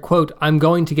declared, quote, I'm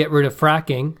going to get rid of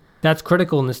fracking That's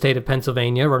critical in the state of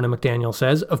Pennsylvania, Ronna McDaniel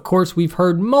says. Of course, we've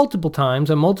heard multiple times,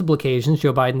 on multiple occasions,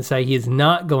 Joe Biden say he is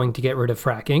not going to get rid of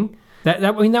fracking.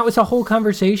 That was a whole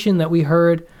conversation that we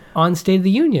heard on State of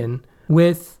the Union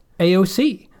with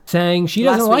AOC, saying she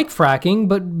doesn't like fracking,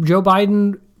 but Joe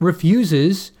Biden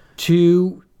refuses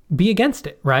to be against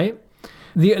it, right?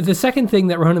 The second thing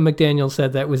that Ronna McDaniel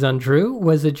said that was untrue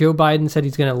was that Joe Biden said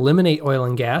he's going to eliminate oil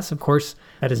and gas. Of course,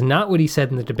 that is not what he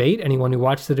said in the debate. Anyone who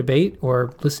watched the debate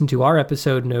or listened to our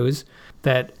episode knows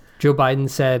that Joe Biden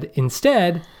said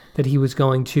instead that he was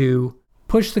going to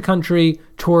push the country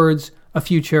towards a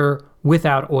future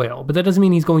without oil. But that doesn't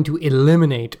mean he's going to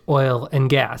eliminate oil and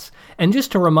gas. And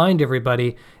just to remind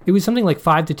everybody, it was something like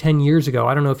 5 to 10 years ago.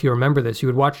 I don't know if you remember this. You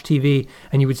would watch TV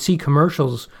and you would see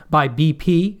commercials by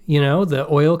BP, the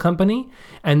oil company.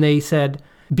 And they said,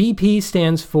 BP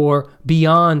stands for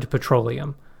Beyond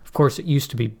Petroleum. Of course, it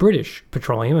used to be British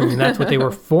Petroleum. I mean, that's what they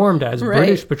were formed as, right.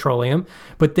 British Petroleum.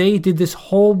 But they did this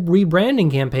whole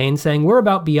rebranding campaign saying, we're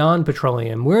about Beyond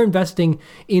Petroleum. We're investing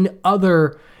in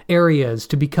other areas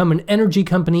to become an energy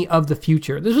company of the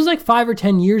future. This was like 5 or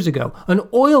 10 years ago. An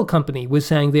oil company was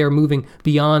saying they are moving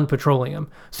beyond petroleum.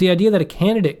 So the idea that a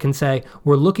candidate can say,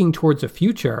 we're looking towards a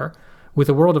future with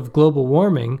a world of global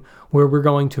warming where we're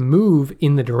going to move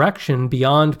in the direction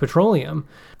beyond petroleum,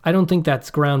 I don't think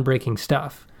that's groundbreaking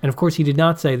stuff. And of course, he did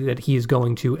not say that he is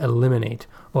going to eliminate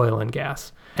oil and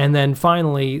gas. And then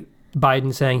finally,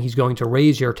 Biden saying he's going to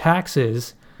raise your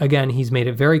taxes. Again, he's made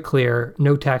it very clear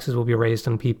no taxes will be raised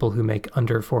on people who make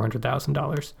under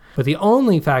 $400,000. But the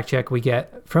only fact check we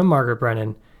get from Margaret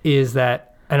Brennan is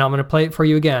that, and I'm going to play it for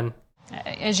you again.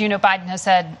 As you know, Biden has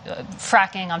said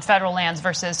fracking on federal lands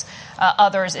versus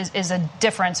others is a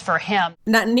difference for him.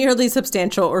 Not nearly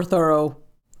substantial or thorough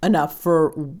enough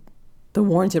for the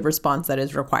warranted response that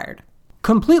is required.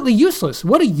 Completely useless.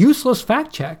 What a useless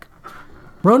fact check.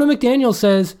 Ronna McDaniel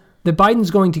says that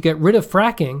Biden's going to get rid of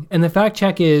fracking, and the fact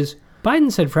check is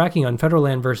Biden said fracking on federal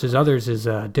land versus others is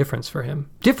a difference for him.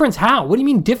 Difference how? What do you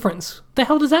mean difference? What the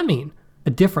hell does that mean?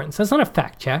 A difference. That's not a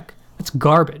fact check. That's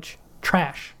garbage.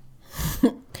 Trash.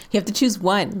 You have to choose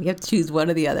one. You have to choose one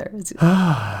or the other.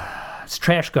 It's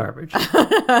trash garbage.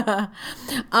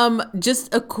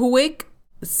 Just a quick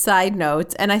side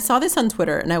note, and I saw this on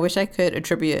Twitter, and I wish I could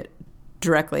attribute it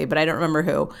directly, but I don't remember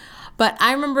who. But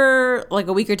I remember like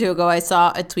a week or two ago, I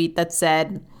saw a tweet that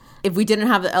said, if we didn't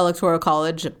have the Electoral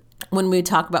College, when we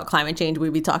talk about climate change,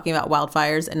 we'd be talking about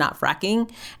wildfires and not fracking.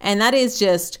 And that is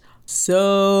just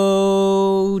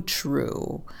so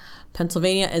true.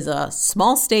 Pennsylvania is a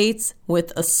small state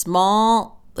with a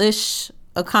smallish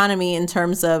economy in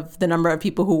terms of the number of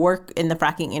people who work in the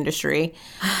fracking industry.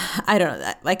 I don't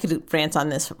know. I could rant on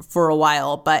this for a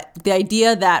while, but the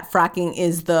idea that fracking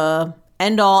is the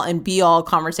end-all and be-all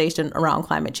conversation around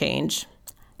climate change,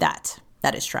 that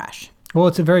is trash. Well,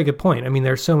 it's a very good point. I mean,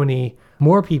 there's so many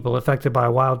more people affected by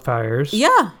wildfires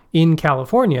in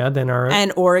California than are...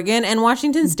 And Oregon and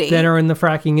Washington State. Than are in the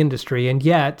fracking industry. And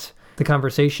yet, the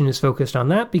conversation is focused on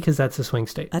that because that's a swing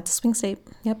state. That's a swing state,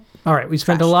 yep. All right, we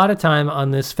spent a lot of time on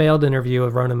this failed interview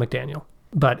of Ronna McDaniel.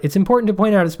 But it's important to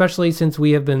point out, especially since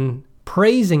we have been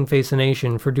praising Face the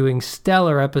Nation for doing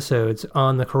stellar episodes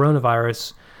on the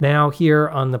coronavirus, now here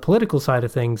on the political side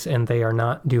of things, and they are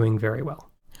not doing very well.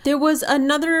 There was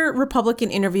another Republican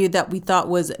interview that we thought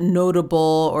was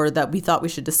notable or that we thought we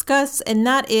should discuss, and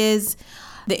that is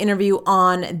the interview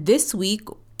on This Week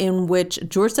in which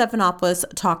George Stephanopoulos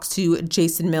talks to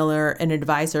Jason Miller, an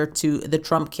advisor to the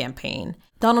Trump campaign.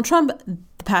 Donald Trump,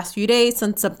 the past few days,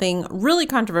 said something really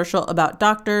controversial about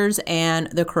doctors and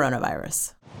the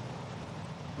coronavirus.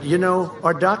 You know,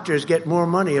 our doctors get more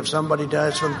money if somebody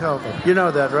dies from COVID. You know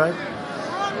that, right?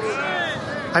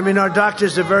 I mean, our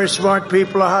doctors are very smart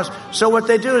people. So what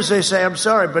they do is they say, I'm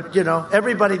sorry, but,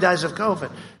 everybody dies of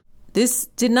COVID. This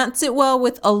did not sit well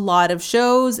with a lot of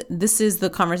shows. This is the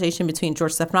conversation between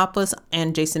George Stephanopoulos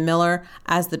and Jason Miller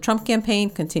as the Trump campaign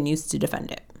continues to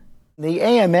defend it. The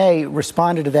AMA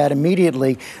responded to that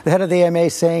immediately. The head of the AMA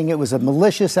saying it was a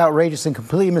malicious, outrageous, and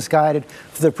completely misguided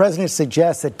for the president to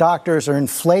suggest that doctors are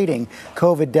inflating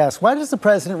COVID deaths. Why does the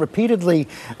president repeatedly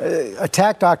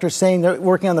attack doctors saying they're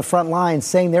working on the front lines,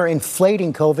 saying they're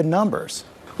inflating COVID numbers?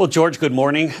 Well, George, good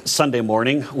morning. Sunday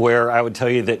morning, where I would tell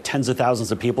you that tens of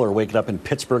thousands of people are waking up in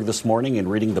Pittsburgh this morning and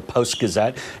reading the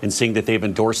Post-Gazette and seeing that they've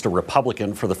endorsed a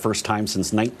Republican for the first time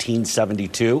since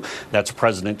 1972. That's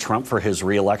President Trump for his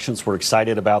re-election. So we're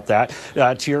excited about that.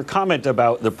 To your comment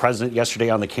about the president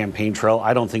yesterday on the campaign trail,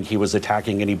 I don't think he was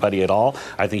attacking anybody at all.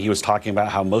 I think he was talking about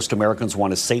how most Americans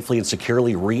want to safely and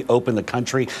securely reopen the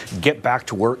country, get back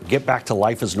to work, get back to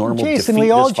life as normal. Jason,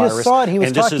 we all just saw it. He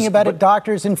was talking about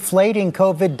doctors inflating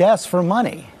COVID COVID deaths for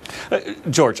money.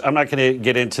 George, I'm not going to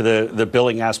get into the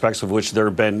billing aspects of which there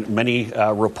have been many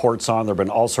reports on. There have been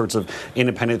all sorts of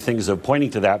independent things of pointing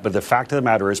to that. But the fact of the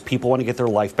matter is people want to get their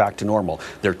life back to normal.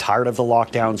 They're tired of the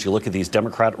lockdowns. You look at these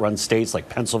Democrat-run states like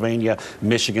Pennsylvania,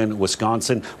 Michigan,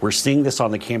 Wisconsin. We're seeing this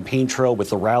on the campaign trail with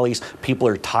the rallies. People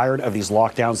are tired of these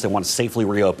lockdowns. They want to safely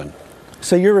reopen.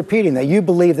 So you're repeating that you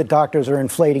believe that doctors are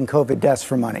inflating COVID deaths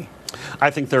for money? I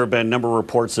think there have been a number of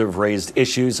reports that have raised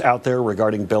issues out there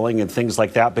regarding billing and things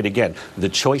like that. But again, the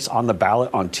choice on the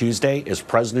ballot on Tuesday is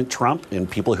President Trump and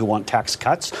people who want tax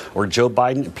cuts, or Joe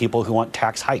Biden and people who want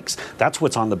tax hikes. That's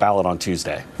what's on the ballot on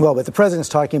Tuesday. Well, but the president's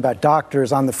talking about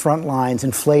doctors on the front lines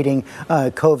inflating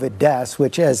COVID deaths,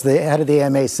 which, as the head of the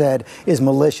AMA said, is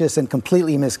malicious and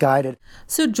completely misguided.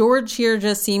 So George here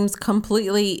just seems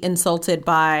completely insulted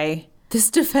by this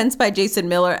defense by Jason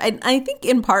Miller. And I think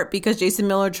in part because Jason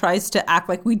Miller tries to act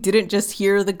like we didn't just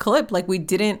hear the clip, like we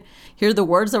didn't hear the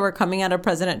words that were coming out of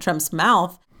President Trump's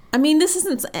mouth. I mean, this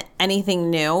isn't anything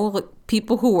new. Like,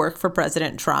 people who work for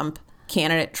President Trump,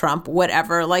 candidate Trump,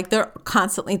 whatever, like they're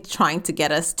constantly trying to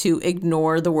get us to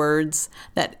ignore the words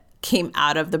that came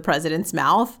out of the president's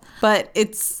mouth. But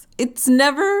it's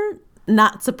never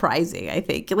not surprising, I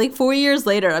think. Like 4 years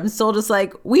later, I'm still just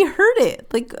like, we heard it.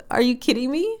 Like, are you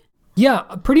kidding me? Yeah,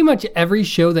 pretty much every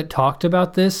show that talked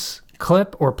about this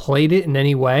clip or played it in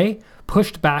any way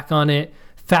pushed back on it,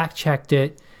 fact-checked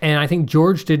it, and I think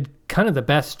George did kind of the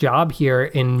best job here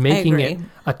in making it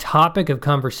a topic of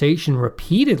conversation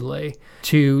repeatedly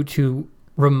to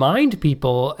remind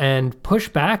people and push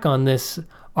back on this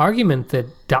argument that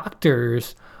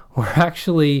doctors were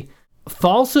actually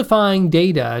falsifying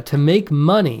data to make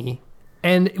money.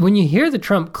 And when you hear the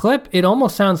Trump clip, it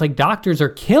almost sounds like doctors are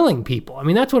killing people. I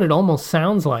mean, that's what it almost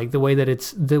sounds like, the way that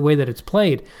it's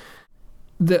played.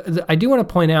 I do want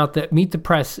to point out that Meet the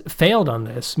Press failed on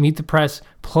this. Meet the Press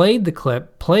played the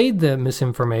clip, played the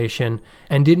misinformation,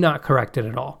 and did not correct it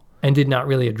at all, and did not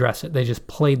really address it. They just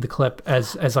played the clip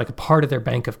as like a part of their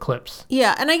bank of clips.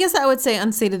 Yeah, and I guess I would say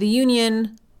on State of the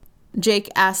Union, Jake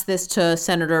asked this to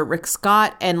Senator Rick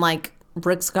Scott, and like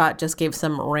Rick Scott just gave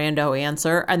some rando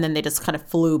answer, and then they just kind of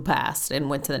flew past and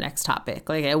went to the next topic.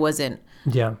 Like, it wasn't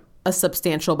a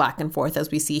substantial back and forth as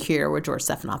we see here with George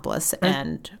Stephanopoulos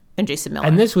and Jason Miller.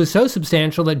 And this was so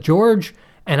substantial that George,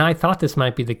 and I thought this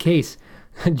might be the case,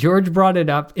 George brought it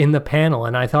up in the panel,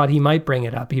 and I thought he might bring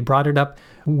it up. He brought it up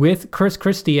with Chris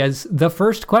Christie as the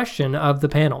first question of the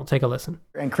panel. Take a listen.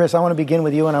 And Chris, I want to begin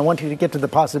with you, and I want you to get to the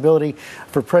possibility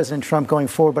for President Trump going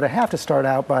forward, but I have to start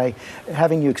out by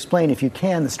having you explain, if you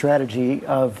can, the strategy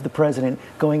of the president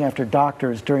going after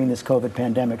doctors during this COVID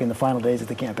pandemic in the final days of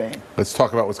the campaign. Let's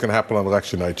talk about what's going to happen on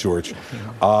election night, George.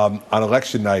 On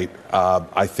election night,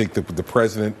 I think that the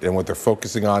president and what they're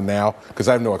focusing on now, because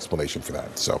I have no explanation for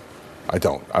that, so I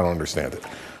don't understand it.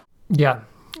 Yeah.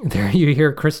 There you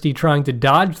hear Christie trying to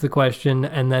dodge the question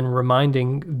and then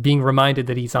being reminded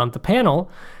that he's on the panel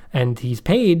and he's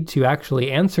paid to actually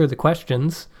answer the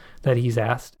questions that he's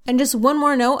asked. And just one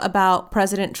more note about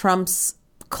President Trump's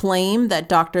claim that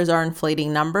doctors are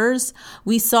inflating numbers.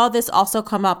 We saw this also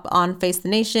come up on Face the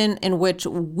Nation, in which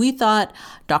we thought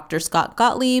Dr. Scott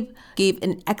Gottlieb gave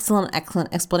an excellent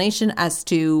explanation as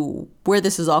to where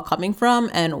this is all coming from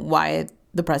and why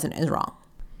the president is wrong.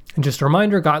 And just a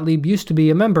reminder, Gottlieb used to be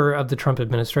a member of the Trump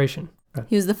administration.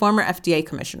 He was the former FDA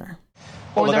commissioner.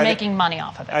 Or they're making money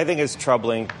off of it. I think it's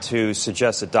troubling to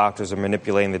suggest that doctors are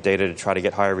manipulating the data to try to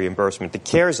get higher reimbursement. The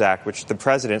CARES Act, which the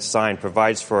president signed,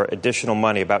 provides for additional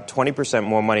money, about 20%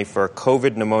 more money for a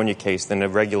COVID pneumonia case than a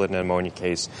regular pneumonia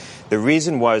case. The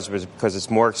reason was because it's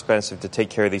more expensive to take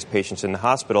care of these patients in the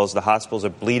hospitals. The hospitals are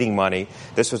bleeding money.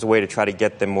 This was a way to try to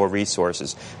get them more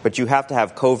resources. But you have to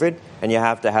have COVID and you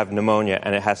have to have pneumonia,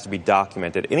 and it has to be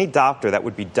documented. Any doctor that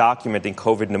would be documenting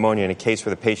COVID pneumonia in a case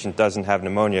where the patient doesn't have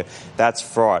pneumonia, that's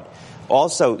fraud.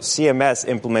 Also, CMS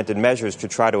implemented measures to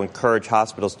try to encourage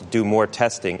hospitals to do more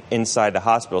testing inside the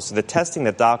hospital. So the testing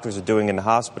that doctors are doing in the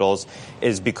hospitals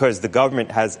is because the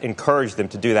government has encouraged them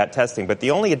to do that testing. But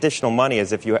the only additional money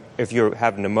is if you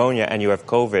have pneumonia and you have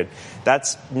COVID.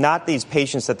 That's not these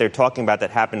patients that they're talking about that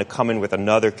happen to come in with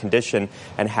another condition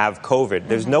and have COVID.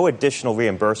 There's no additional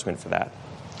reimbursement for that.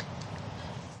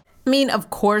 I mean, of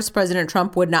course, President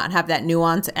Trump would not have that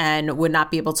nuance and would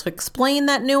not be able to explain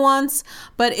that nuance.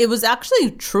 But it was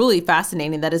actually truly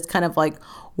fascinating that it's kind of like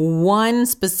one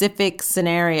specific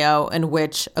scenario in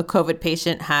which a COVID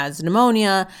patient has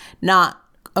pneumonia, not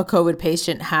a COVID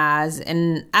patient has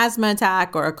an asthma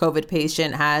attack or a COVID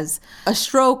patient has a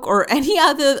stroke or any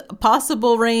other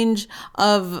possible range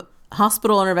of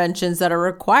hospital interventions that are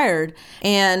required.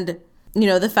 And, you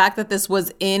know, the fact that this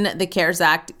was in the CARES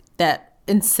Act, that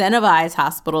incentivize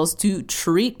hospitals to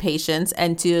treat patients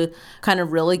and to kind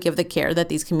of really give the care that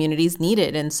these communities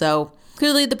needed. And so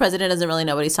clearly the president doesn't really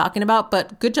know what he's talking about,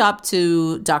 but good job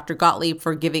to Dr. Gottlieb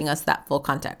for giving us that full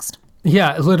context.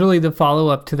 Yeah, literally the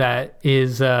follow-up to that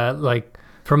is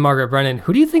from Margaret Brennan,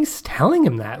 who do you think's telling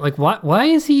him that? Like, why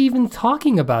is he even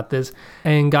talking about this?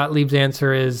 And Gottlieb's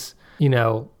answer is,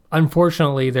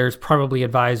 unfortunately, there's probably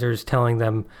advisors telling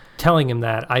him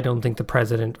that. I don't think the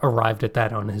president arrived at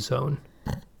that on his own.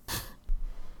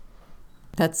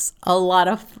 That's a lot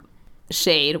of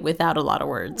shade without a lot of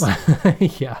words.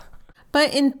 Yeah.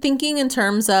 But in thinking in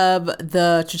terms of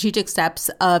the strategic steps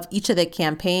of each of the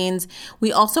campaigns,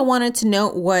 we also wanted to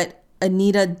note what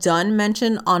Anita Dunn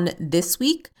mentioned on This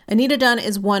Week. Anita Dunn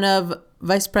is one of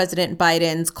Vice President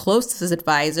Biden's closest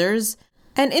advisors.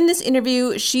 And in this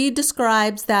interview, she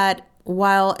describes that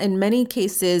while in many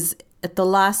cases at the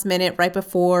last minute, right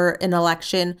before an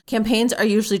election, campaigns are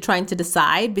usually trying to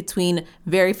decide between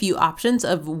very few options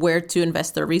of where to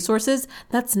invest their resources,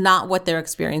 that's not what they're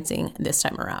experiencing this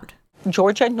time around.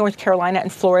 Georgia, North Carolina,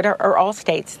 and Florida are all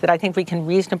states that I think we can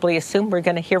reasonably assume we're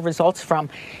going to hear results from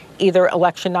either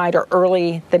election night or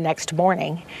early the next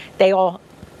morning. They all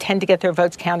tend to get their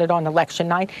votes counted on election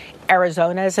night.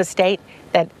 Arizona is a state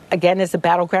that, again, is a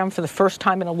battleground for the first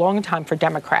time in a long time for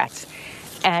Democrats.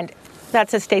 And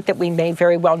that's a state that we may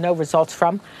very well know results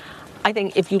from. I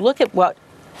think if you look at what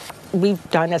we've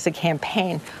done as a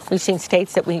campaign, we've seen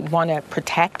states that we want to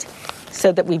protect,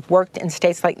 so that we've worked in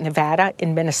states like Nevada,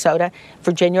 in Minnesota,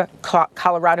 Virginia,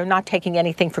 Colorado, not taking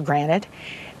anything for granted.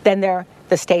 Then there are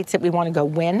the states that we want to go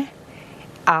win,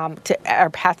 to our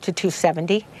path to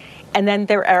 270. And then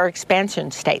there are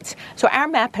expansion states. So our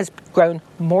map has grown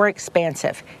more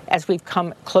expansive as we've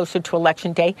come closer to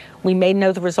Election Day. We may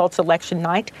know the results election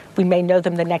night. We may know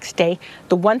them the next day.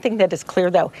 The one thing that is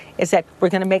clear, though, is that we're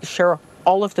going to make sure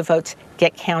all of the votes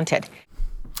get counted.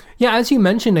 Yeah, as you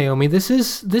mentioned, Naomi, this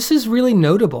is really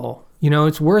notable.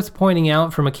 It's worth pointing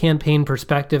out from a campaign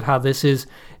perspective how this is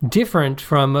different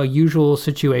from a usual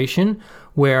situation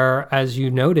where, as you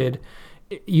noted,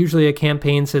 usually a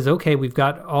campaign says, okay, we've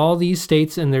got all these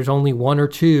states and there's only one or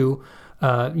two,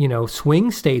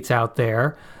 swing states out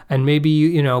there. And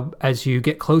maybe, as you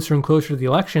get closer and closer to the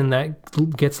election,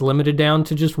 that gets limited down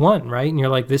to just one, right? And you're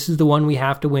like, this is the one we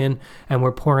have to win. And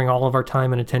we're pouring all of our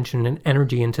time and attention and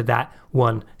energy into that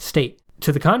one state.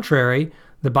 To the contrary,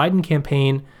 the Biden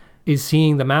campaign is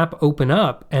seeing the map open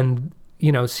up and,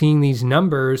 seeing these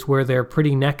numbers where they're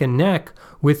pretty neck and neck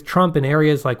with Trump in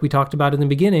areas like we talked about in the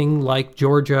beginning, like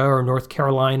Georgia or North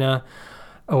Carolina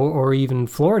or even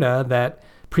Florida, that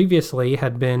previously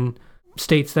had been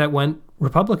states that went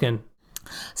Republican.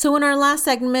 So in our last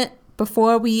segment,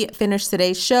 before we finish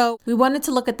today's show, we wanted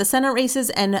to look at the Senate races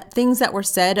and things that were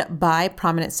said by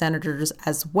prominent senators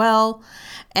as well,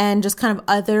 and just kind of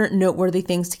other noteworthy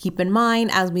things to keep in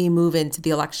mind as we move into the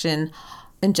election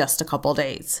in just a couple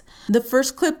days. The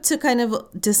first clip to kind of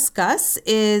discuss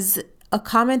is a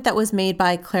comment that was made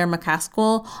by Claire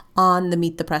McCaskill on the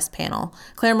Meet the Press panel.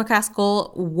 Claire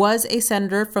McCaskill was a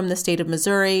senator from the state of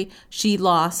Missouri. She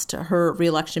lost her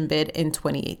re-election bid in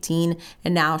 2018,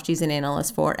 and now she's an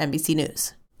analyst for NBC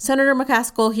News. Senator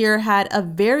McCaskill here had a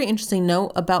very interesting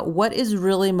note about what is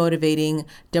really motivating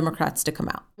Democrats to come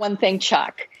out. One thing,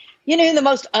 Chuck, you know who the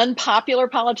most unpopular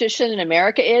politician in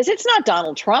America is? It's not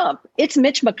Donald Trump. It's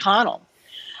Mitch McConnell.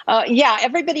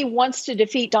 Everybody wants to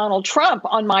defeat Donald Trump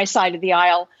on my side of the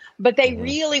aisle, but they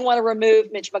really want to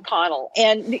remove Mitch McConnell.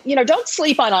 And, don't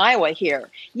sleep on Iowa here.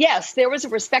 Yes, there was a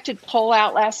respected poll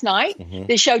out last night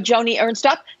that showed Joni Ernst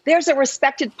up. There's a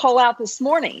respected poll out this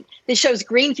morning that shows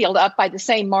Greenfield up by the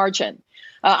same margin.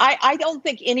 I don't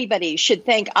think anybody should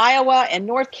think Iowa and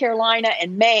North Carolina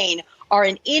and Maine are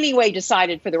in any way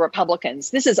decided for the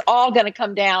Republicans. This is all going to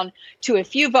come down to a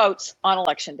few votes on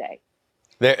Election Day.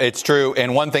 It's true.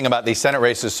 And one thing about these Senate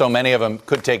races, so many of them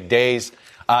could take days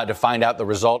to find out the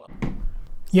result.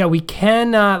 Yeah, we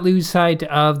cannot lose sight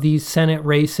of these Senate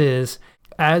races.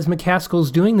 As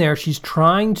McCaskill's doing there, she's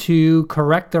trying to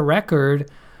correct the record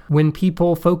when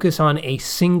people focus on a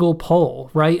single poll,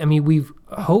 right? I mean, we've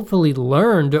hopefully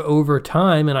learned over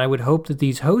time, and I would hope that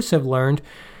these hosts have learned,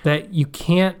 that you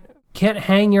can't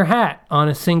hang your hat on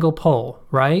a single poll,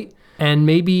 right? And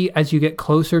maybe as you get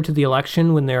closer to the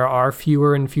election, when there are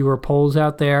fewer and fewer polls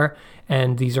out there,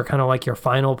 and these are kind of like your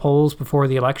final polls before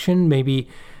the election, maybe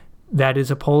that is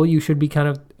a poll you should be kind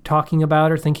of talking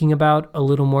about or thinking about a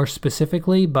little more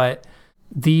specifically. But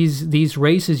these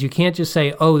races, you can't just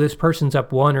say, oh, this person's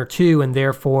up 1 or 2, and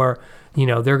therefore,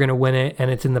 they're going to win it,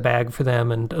 and it's in the bag for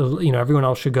them, and everyone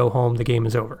else should go home. The game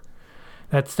is over.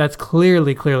 That's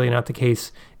clearly not the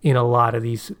case in a lot of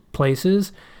these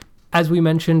places. As we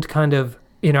mentioned kind of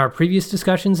in our previous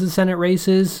discussions in Senate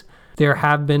races, there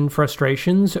have been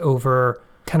frustrations over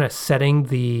kind of setting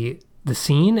the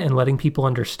scene and letting people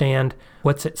understand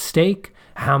what's at stake,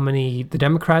 how many the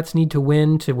Democrats need to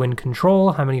win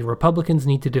control, how many Republicans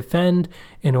need to defend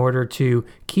in order to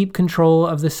keep control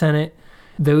of the Senate.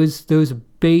 Those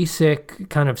basic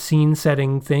kind of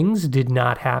scene-setting things did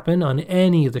not happen on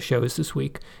any of the shows this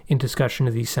week in discussion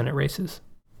of these Senate races.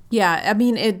 Yeah, I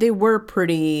mean, they were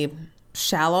pretty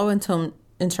shallow in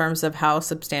terms of how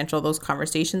substantial those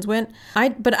conversations went.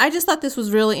 But I just thought this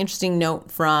was really interesting note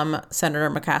from Senator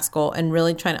McCaskill and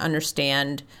really trying to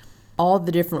understand all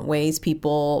the different ways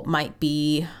people might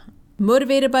be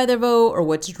motivated by their vote, or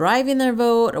what's driving their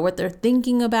vote, or what they're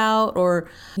thinking about, or,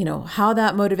 you know, how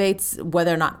that motivates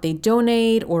whether or not they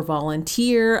donate or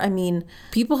volunteer. I mean,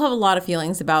 people have a lot of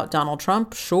feelings about Donald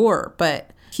Trump, sure,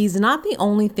 but he's not the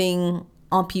only thing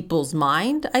on people's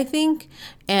mind, I think.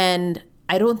 And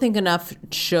I don't think enough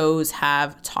shows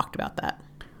have talked about that.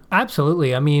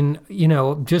 Absolutely. I mean, you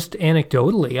know, just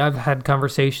anecdotally, I've had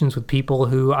conversations with people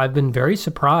who I've been very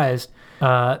surprised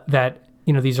that,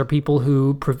 you know, these are people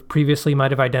who previously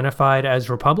might have identified as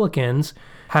Republicans,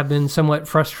 have been somewhat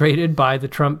frustrated by the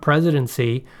Trump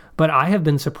presidency. But I have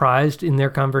been surprised in their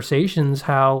conversations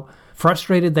how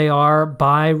frustrated they are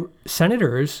by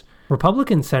senators,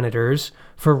 Republican senators,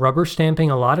 for rubber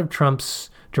stamping a lot of Trump's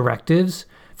directives,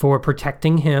 for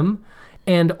protecting him,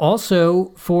 and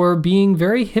also for being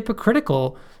very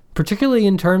hypocritical, particularly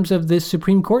in terms of this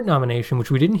Supreme Court nomination, which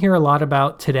we didn't hear a lot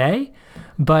about today,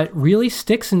 but really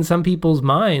sticks in some people's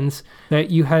minds,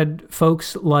 that you had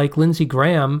folks like Lindsey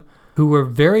Graham who were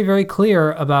very, very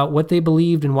clear about what they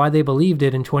believed and why they believed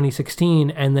it in 2016,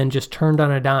 and then just turned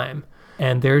on a dime.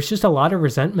 And there's just a lot of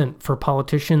resentment for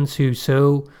politicians who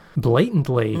so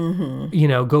blatantly, you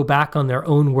know, go back on their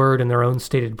own word and their own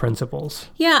stated principles.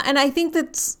 Yeah, and I think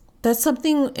that's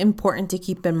something important to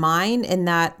keep in mind, in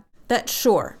that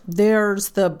sure,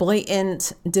 there's the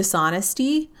blatant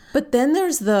dishonesty, but then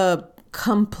there's the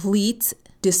complete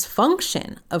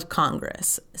dysfunction of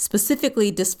Congress, specifically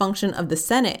dysfunction of the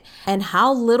Senate, and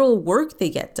how little work they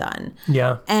get done.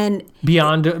 Yeah. And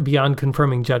beyond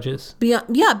confirming judges.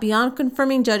 Beyond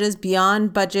confirming judges,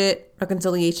 beyond budget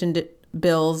reconciliation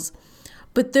bills.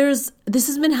 But this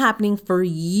has been happening for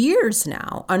years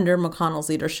now under McConnell's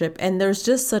leadership, and there's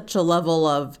just such a level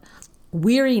of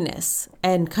weariness,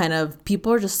 and kind of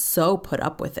people are just so put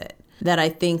up with it that I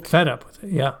think... Fed up with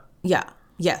it, yeah. Yeah.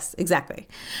 Yes, exactly.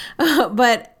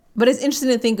 But it's interesting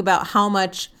to think about how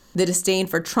much the disdain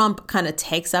for Trump kind of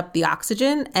takes up the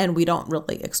oxygen, and we don't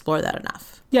really explore that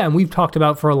enough. Yeah, and we've talked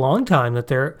about for a long time that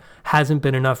there hasn't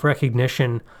been enough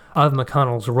recognition of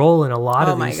McConnell's role in a lot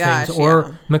of these things,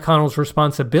 or McConnell's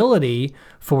responsibility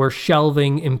for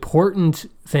shelving important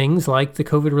things like the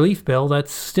COVID relief bill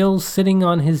that's still sitting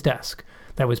on his desk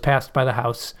that was passed by the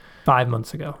House 5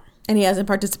 months ago. And he hasn't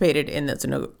participated in those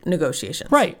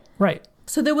negotiations. Right.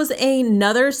 So there was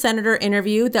another senator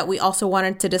interview that we also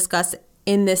wanted to discuss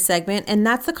in this segment, and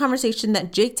that's the conversation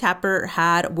that Jake Tapper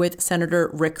had with Senator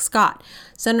Rick Scott.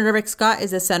 Senator Rick Scott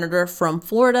is a senator from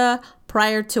Florida.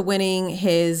 Prior to winning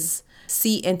his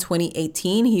seat in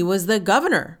 2018, he was the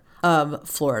governor of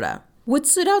Florida. What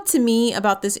stood out to me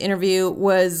about this interview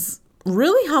was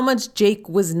really how much Jake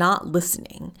was not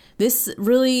listening.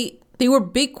 They were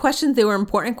big questions, they were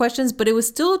important questions, but it was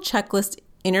still a checklist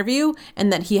interview,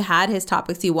 and that he had his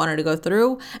topics he wanted to go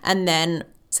through, and then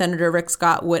Senator Rick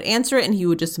Scott would answer it and he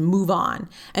would just move on.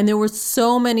 And there were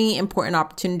so many important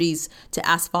opportunities to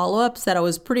ask follow-ups that I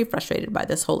was pretty frustrated by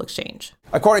this whole exchange.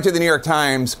 According to the New York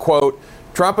Times, quote,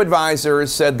 Trump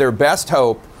advisors said their best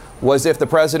hope was if the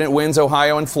president wins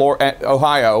Ohio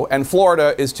and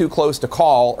Florida is too close to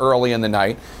call early in the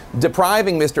night,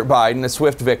 depriving Mr. Biden a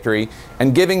swift victory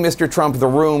and giving Mr. Trump the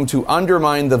room to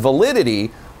undermine the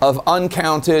validity of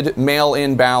uncounted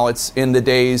mail-in ballots in the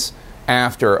days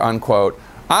after, unquote.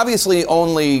 Obviously,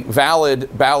 only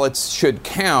valid ballots should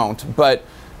count, but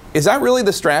is that really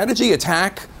the strategy?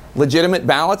 Attack legitimate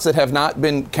ballots that have not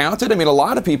been counted? I mean, a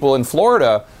lot of people in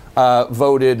Florida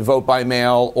voted vote by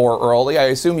mail or early. I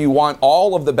assume you want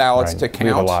all of the ballots to count, we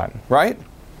have a lot. Right?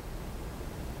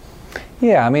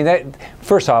 Yeah, I mean,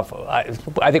 first off,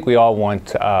 I think we all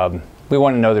want We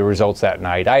want to know the results that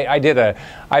night.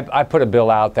 I put a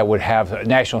bill out that would have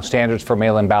national standards for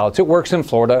mail-in ballots. It works in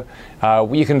Florida.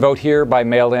 You can vote here by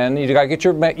mail-in. You got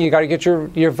to get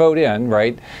your vote in,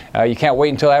 right? You can't wait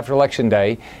until after Election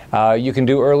Day. You can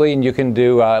do early and you can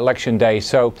do Election Day.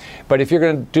 So, but if you're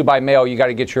going to do by mail, you got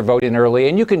to get your vote in early.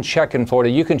 And you can check in Florida.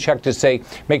 You can check to say,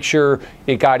 make sure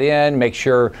it got in, make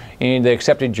sure they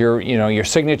accepted your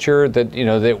signature.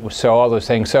 So all those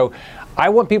things. So. I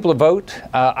want people to vote.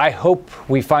 I hope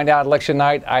we find out election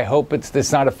night. I hope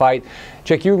it's not a fight.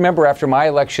 Jake, you remember after my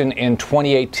election in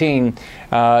 2018,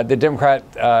 the Democrat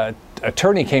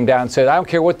attorney came down and said, I don't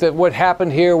care what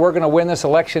happened here. We're going to win this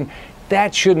election.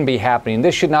 That shouldn't be happening.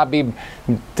 This should not be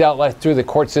dealt with through the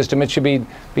court system. It should be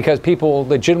because people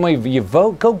legitimately, you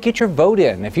vote, go get your vote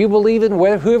in. If you believe in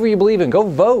whoever you believe in, go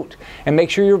vote and make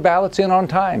sure your ballot's in on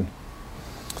time.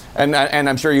 And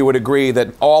I'm sure you would agree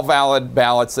that all valid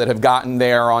ballots that have gotten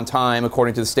there on time,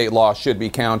 according to the state law, should be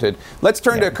counted. Let's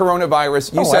turn to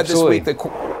coronavirus. You said absolutely. This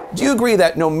week do you agree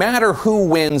that no matter who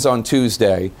wins on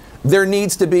Tuesday, there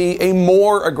needs to be a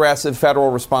more aggressive federal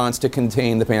response to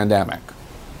contain the pandemic?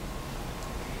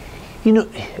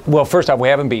 Well, first off, we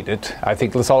haven't beaten it. I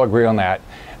think let's all agree on that.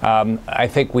 I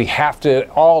think we have to,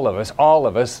 all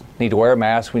of us need to wear a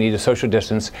mask. We need to social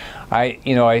distance.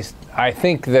 I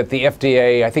think that the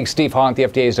FDA, I think Steve Hahn, the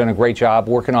FDA, has done a great job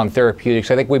working on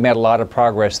therapeutics. I think we made a lot of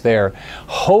progress there.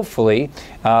 Hopefully,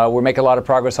 we're making a lot of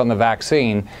progress on the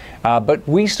vaccine, but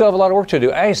we still have a lot of work to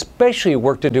do. Especially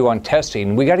work to do on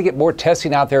testing. We got to get more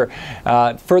testing out there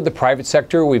for the private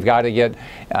sector. We got to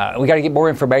get more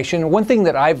information. One thing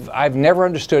that I've never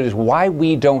understood is why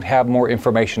we don't have more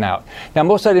information out. Now,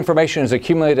 most of that information is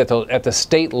accumulated at the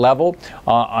state level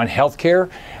on healthcare.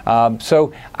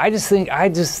 So I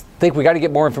just think we got to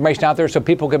get more information out there so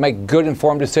people can make good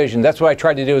informed decisions. That's what I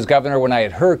tried to do as governor when I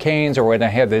had hurricanes or when I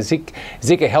had the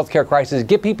Zika healthcare crisis.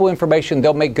 Give people information,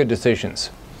 they'll make good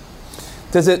decisions.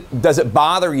 Does it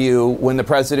bother you when the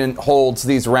president holds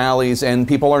these rallies and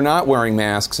people are not wearing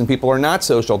masks and people are not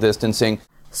social distancing?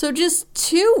 So just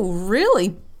two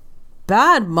really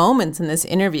bad moments in this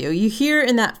interview. You hear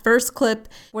in that first clip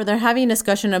where they're having a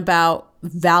discussion about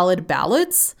valid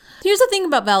ballots. Here's the thing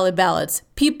about valid ballots.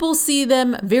 People see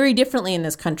them very differently in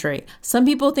this country. Some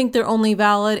people think they're only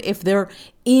valid if they're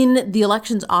in the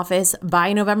elections office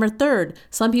by November 3rd.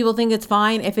 Some people think it's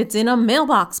fine if it's in a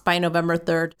mailbox by November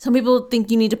 3rd. Some people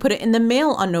think you need to put it in the mail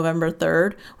on November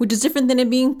 3rd, which is different than it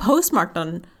being postmarked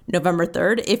on November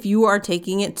 3rd if you are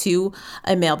taking it to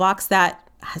a mailbox that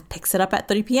picks it up at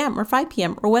 3 p.m. or 5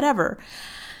 p.m. or whatever.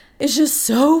 It's just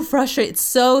so frustrating. It's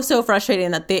so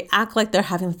frustrating that they act like they're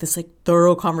having this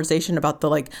thorough conversation about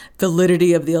the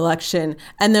validity of the election.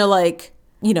 And they're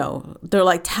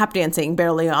they're tap dancing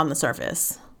barely on the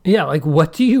surface. Yeah,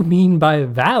 what do you mean by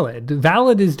valid?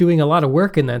 Valid is doing a lot of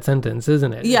work in that sentence,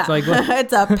 isn't it? Yeah,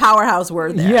 it's a powerhouse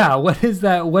word there. Yeah, what is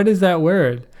that? What is that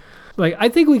word? I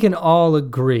think we can all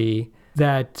agree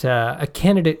that a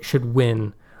candidate should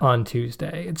win on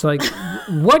Tuesday. It's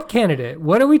what candidate?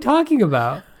 What are we talking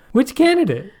about? Which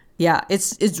candidate? Yeah,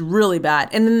 it's really bad.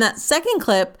 And in that second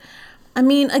clip, I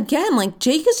mean, again,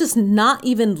 Jake is just not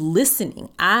even listening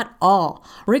at all.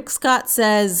 Rick Scott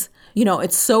says,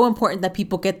 it's so important that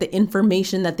people get the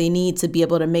information that they need to be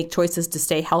able to make choices to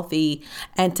stay healthy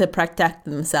and to protect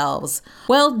themselves.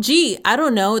 Well, I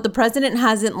don't know. The president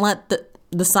hasn't let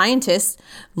the scientists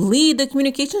lead the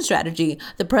communication strategy.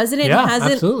 The president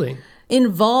hasn't... Absolutely.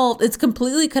 Involved, it's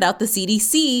completely cut out the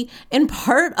CDC and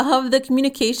part of the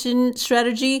communication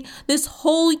strategy this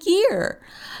whole year.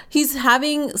 He's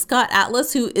having Scott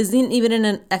Atlas, who isn't even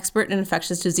an expert in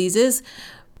infectious diseases,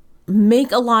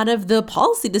 make a lot of the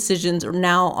policy decisions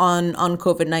now on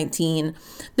COVID-19.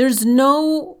 There's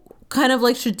no kind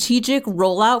of strategic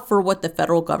rollout for what the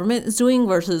federal government is doing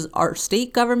versus our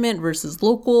state government versus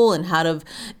local, and how to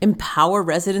empower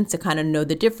residents to kind of know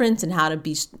the difference and how to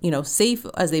be, safe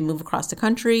as they move across the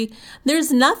country.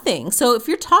 There's nothing. So if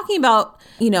you're talking about,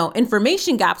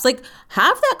 information gaps, have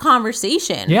that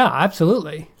conversation. Yeah,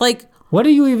 absolutely. What are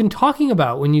you even talking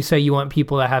about when you say you want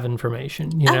people to have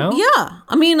information, Yeah.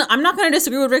 I mean, I'm not going to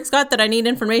disagree with Rick Scott that I need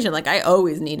information. I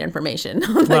always need information.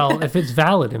 Well, if it's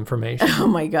valid information. Oh,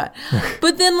 my God.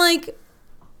 But then,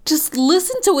 just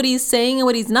listen to what he's saying and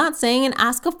what he's not saying and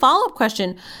ask a follow-up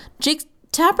question. Jake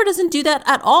Tapper doesn't do that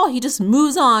at all. He just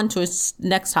moves on to his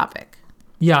next topic.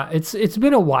 Yeah, it's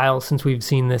been a while since we've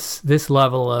seen this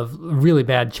level of really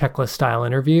bad checklist-style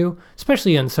interview,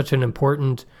 especially on such an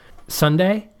important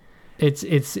Sunday. It's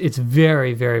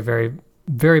very, very, very,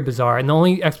 very bizarre. And the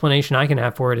only explanation I can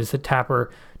have for it is that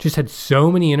Tapper just had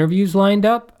so many interviews lined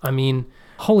up. I mean,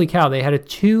 holy cow, they had a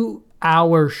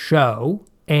 2-hour show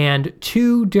and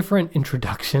 2 different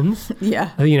introductions.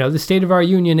 Yeah. The State of Our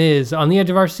Union is on the edge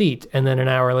of our seat, and then an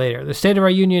hour later, the State of Our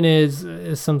Union is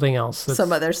something else.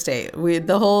 Some other state.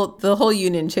 The whole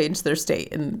union changed their state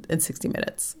in 60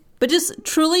 minutes. But just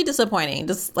truly disappointing.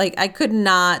 Just like, I could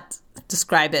not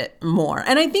describe it more.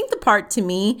 And I think the part to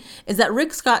me is that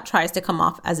Rick Scott tries to come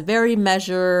off as very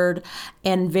measured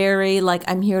and very like,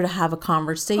 I'm here to have a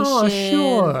conversation. Oh,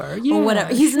 sure. Yeah, or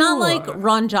whatever. He's not sure. like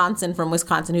Ron Johnson from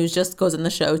Wisconsin, who just goes in the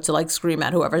show to like scream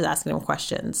at whoever's asking him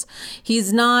questions.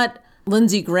 He's not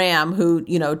Lindsey Graham, who,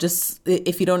 just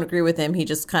if you don't agree with him, he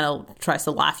just kind of tries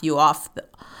to laugh you off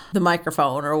the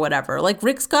microphone or whatever. Like,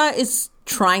 Rick Scott is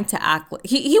trying to act like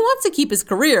he wants to keep his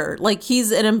career. Like,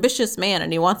 he's an ambitious man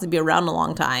and he wants to be around a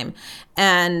long time.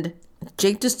 And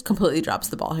Jake just completely drops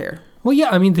the ball here. Well, yeah,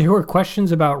 I mean, there were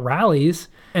questions about rallies,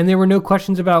 and there were no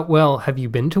questions about, well, have you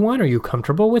been to one? Are you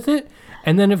comfortable with it?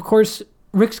 And then, of course,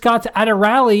 Rick Scott's at a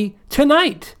rally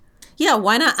tonight. Yeah,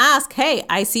 why not ask, hey,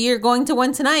 I see you're going to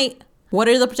one tonight. What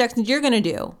are the protections you're going to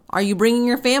do? Are you bringing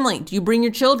your family? Do you bring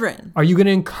your children? Are you going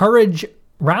to encourage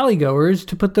rally goers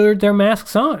to put their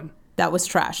masks on? That was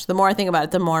trash. The more I think about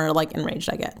it, the more like enraged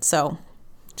I get. So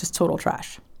just total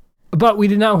trash. But we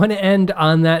did not want to end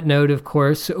on that note, of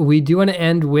course. We do want to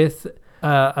end with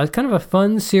a kind of a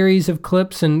fun series of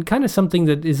clips and kind of something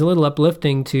that is a little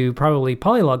uplifting to probably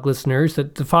Polylog listeners,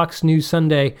 that the Fox News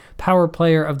Sunday Power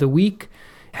Player of the Week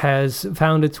has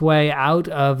found its way out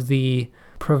of the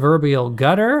proverbial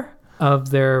gutter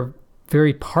of their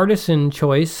very partisan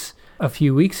choice a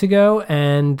few weeks ago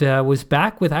and was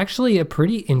back with actually a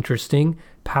pretty interesting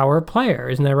power player.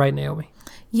 Isn't that right, Naomi?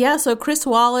 Yeah, so Chris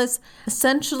Wallace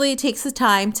essentially takes the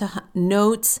time to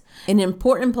note an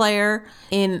important player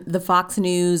in the Fox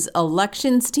News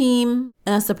elections team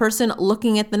as the person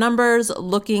looking at the numbers,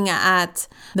 looking at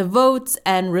the votes,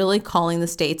 and really calling the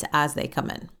states as they come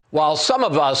in. While some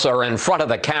of us are in front of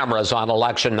the cameras on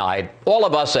election night, all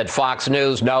of us at Fox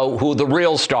News know who the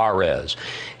real star is.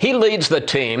 He leads the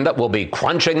team that will be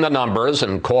crunching the numbers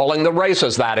and calling the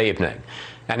races that evening.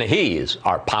 And he's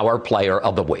our Power Player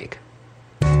of the Week.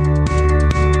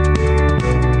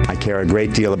 I care a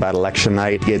great deal about election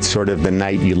night. It's sort of the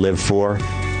night you live for.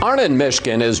 Arnon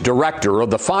Mishkin is director of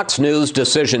the Fox News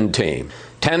decision team.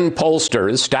 10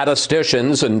 pollsters,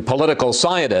 statisticians, and political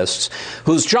scientists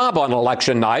whose job on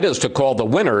election night is to call the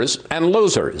winners and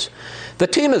losers. The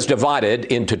team is divided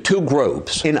into 2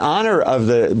 groups. In honor of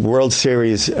the World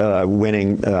Series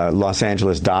winning Los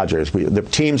Angeles Dodgers, the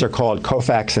teams are called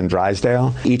Koufax and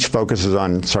Drysdale. Each focuses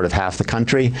on sort of half the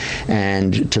country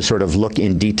and to sort of look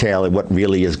in detail at what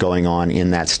really is going on in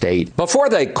that state. Before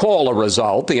they call a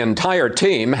result, the entire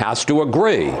team has to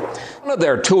agree. One of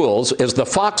their tools is the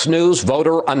Fox News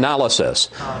Voter Analysis,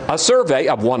 a survey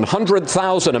of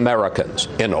 100,000 Americans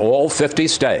in all 50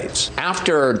 states.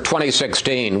 After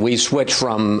 2016, we switched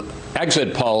from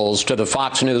exit polls to the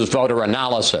Fox News Voter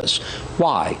Analysis.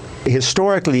 Why?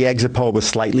 Historically, the exit poll was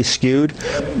slightly skewed.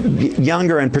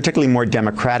 Younger and particularly more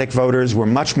Democratic voters were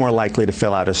much more likely to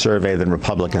fill out a survey than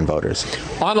Republican voters.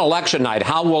 On election night,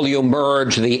 how will you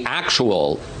merge the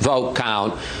actual vote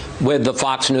count with the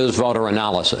Fox News Voter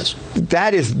Analysis?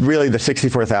 That is really the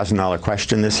 $64,000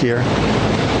 question this year.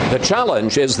 The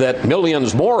challenge is that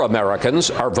millions more Americans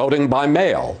are voting by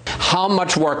mail. How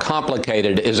much more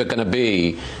complicated is it going to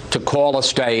be to call a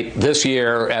state this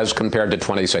year as compared to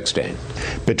 2016?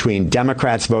 Between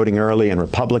Democrats voting early and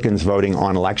Republicans voting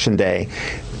on Election Day,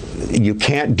 you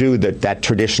can't do that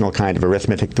traditional kind of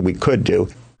arithmetic that we could do.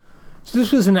 So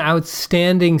this was an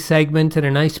outstanding segment and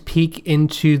a nice peek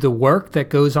into the work that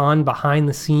goes on behind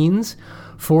the scenes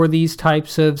for these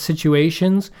types of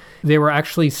situations. There were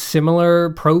actually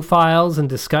similar profiles and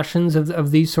discussions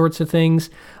of these sorts of things.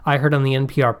 I heard on the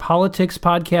NPR Politics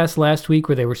podcast last week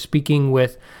where they were speaking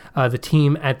with the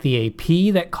team at the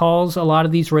AP that calls a lot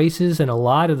of these races, and a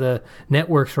lot of the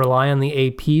networks rely on the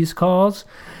AP's calls.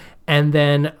 And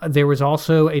then there was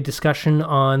also a discussion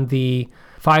on the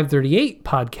 538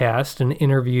 podcast, an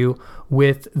interview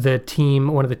with the team,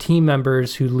 one of the team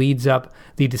members who leads up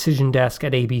the decision desk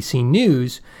at ABC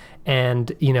News. And,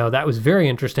 that was very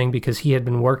interesting because he had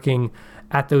been working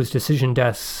at those decision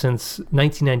desks since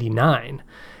 1999.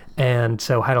 And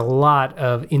so had a lot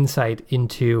of insight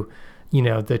into,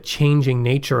 the changing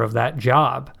nature of that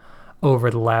job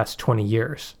over the last 20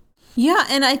 years. Yeah,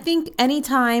 and I think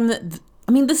anytime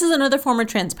I mean, this is another form of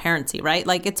transparency, right?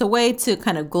 Like, it's a way to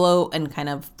kind of gloat and kind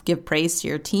of give praise to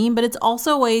your team, but it's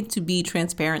also a way to be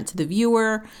transparent to the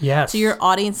viewer, yes, to your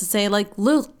audience, to say, like,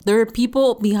 look, there are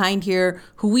people behind here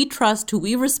who we trust, who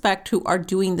we respect, who are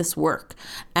doing this work.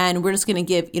 And we're just going to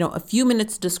give, a few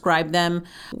minutes to describe them,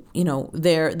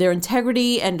 their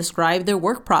integrity, and describe their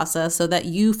work process so that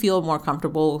you feel more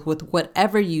comfortable with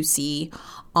whatever you see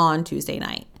on Tuesday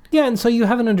night. Yeah, and so you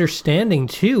have an understanding,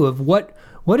 too, of what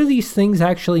do these things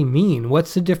actually mean?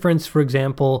 What's the difference, for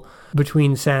example,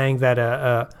 between saying that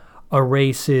a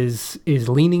race is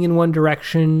leaning in one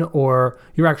direction, or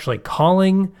you're actually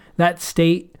calling that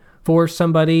state for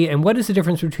somebody? And what is the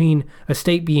difference between a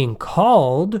state being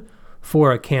called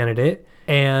for a candidate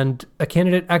and a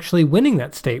candidate actually winning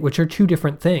that state, which are two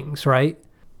different things, right?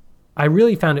 I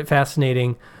really found it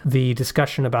fascinating, the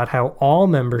discussion about how all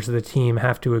members of the team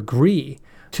have to agree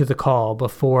to the call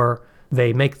before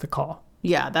they make the call.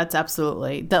 Yeah, that's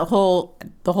absolutely. The whole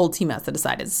team has to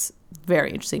decide is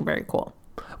very interesting, very cool.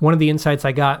 One of the insights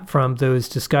I got from those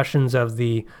discussions of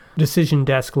the decision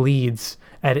desk leads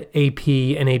at AP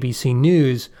and ABC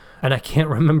News, and I can't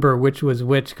remember which was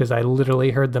which because I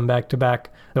literally heard them back to back,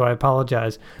 so I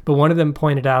apologize. But one of them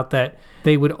pointed out that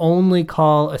they would only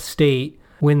call a state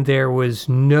when there was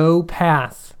no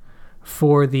path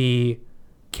for the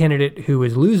candidate who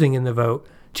was losing in the vote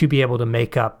to be able to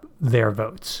make up their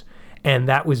votes. And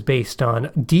that was based on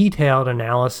detailed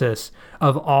analysis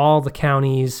of all the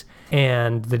counties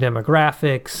and the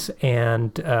demographics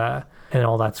and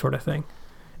all that sort of thing.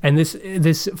 And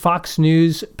this Fox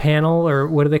News panel, or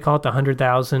what do they call it, the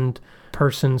 100,000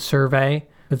 person survey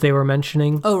that they were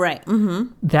mentioning? Oh, right.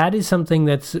 Mm-hmm. That is something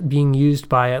that's being used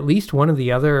by at least one of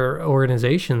the other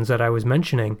organizations that I was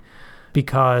mentioning,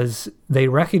 because they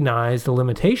recognize the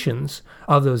limitations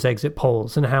of those exit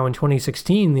polls and how in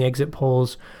 2016 the exit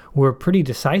polls were pretty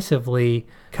decisively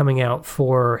coming out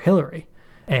for Hillary.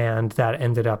 And that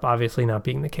ended up obviously not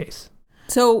being the case.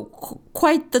 So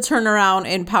quite the turnaround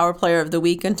in Power Player of the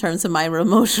Week in terms of my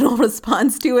emotional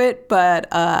response to it. But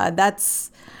that's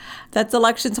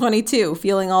election 22,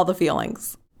 feeling all the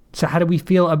feelings. So how do we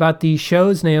feel about these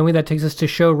shows, Naomi? That takes us to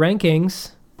show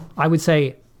rankings. I would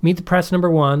say Meet the Press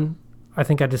 #1. I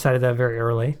think I decided that very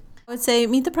early. I would say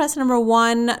Meet the Press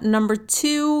 #1,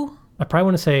 #2. I probably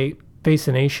want to say Face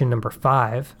the Nation #5.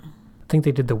 I think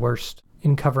they did the worst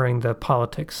in covering the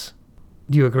politics.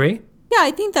 Do you agree? Yeah,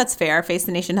 I think that's fair. Face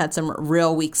the Nation had some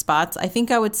real weak spots. I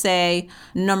think I would say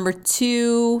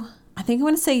 #2, I think I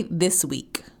want to say This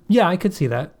Week. Yeah, I could see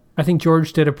that. I think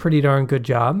George did a pretty darn good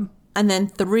job. And then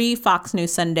 3, Fox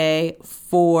News Sunday,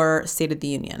 4, State of the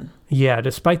Union. Yeah,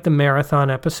 despite the marathon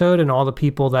episode and all the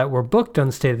people that were booked on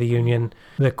State of the Union,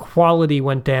 the quality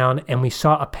went down, and we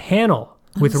saw a panel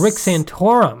with Rick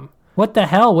Santorum. What the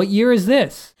hell? What year is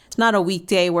this? It's not a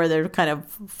weekday where they're kind of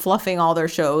fluffing all their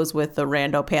shows with the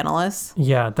rando panelists.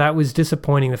 Yeah, that was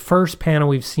disappointing. The first panel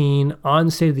we've seen on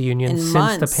State of the Union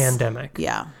since the pandemic.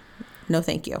 Yeah. No,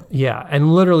 thank you. Yeah,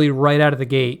 and literally right out of the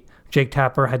gate, Jake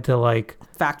Tapper had to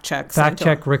fact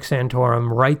check Rick Santorum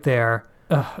right there.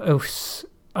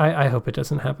 I hope it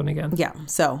doesn't happen again. Yeah,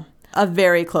 so a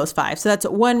very close 5. So that's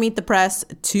 1, Meet the Press,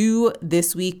 2,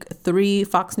 This Week, 3,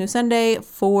 Fox News Sunday,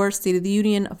 4, State of the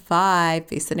Union, 5,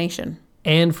 Face the Nation.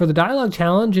 And for the dialogue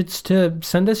challenge, it's to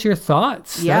send us your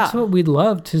thoughts. Yeah. That's what we'd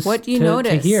love to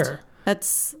hear.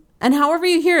 And however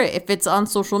you hear it, if it's on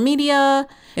social media,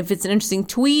 if it's an interesting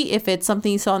tweet, if it's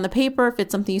something you saw in the paper, if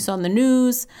it's something you saw in the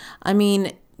news. I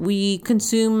mean, we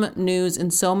consume news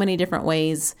in so many different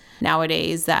ways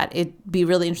nowadays that it'd be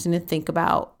really interesting to think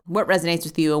about what resonates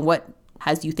with you and what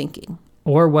has you thinking.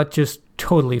 Or what just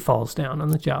totally falls down on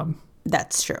the job.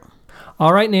 That's true.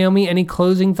 All right, Naomi, any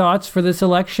closing thoughts for this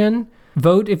election?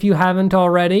 Vote if you haven't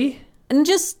already. And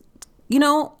just,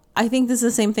 I think this is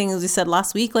the same thing as we said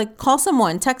last week. Call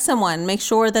someone, text someone, make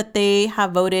sure that they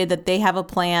have voted, that they have a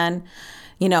plan,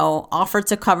 offer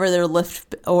to cover their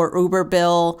Lyft or Uber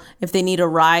bill if they need a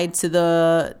ride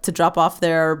to drop off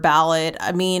their ballot.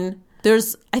 I mean, I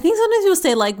think sometimes people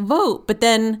say vote, but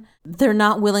then they're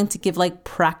not willing to give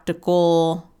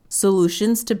practical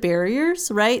solutions to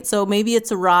barriers, right? So maybe it's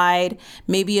a ride,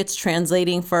 maybe it's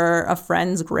translating for a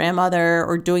friend's grandmother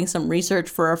or doing some research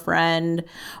for a friend,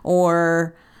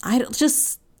 or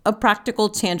just a practical,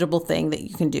 tangible thing that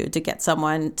you can do to get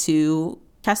someone to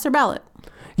cast their ballot.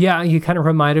 Yeah, you kind of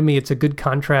reminded me, it's a good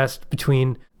contrast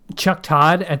between Chuck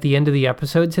Todd at the end of the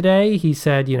episode today. He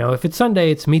said, if it's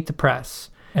Sunday, it's Meet the Press.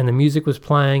 And the music was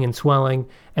playing and swelling,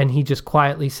 and he just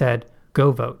quietly said,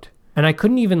 go vote. And I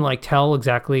couldn't even tell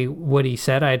exactly what he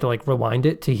said. I had to rewind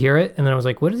it to hear it. And then I was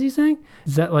like, what is he saying?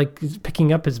 Is that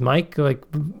picking up his mic?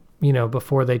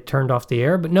 before they turned off the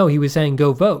air. But no, he was saying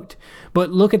go vote.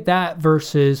 But look at that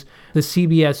versus the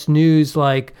CBS News,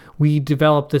 like we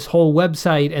developed this whole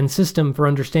website and system for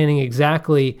understanding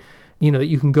exactly, that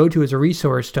you can go to as a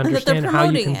resource to understand how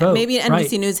you can vote. Maybe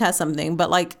NBC News has something,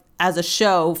 but like as a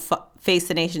show, Face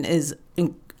the Nation is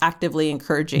actively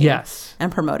encouraging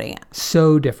and promoting it.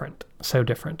 So different.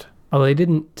 Although they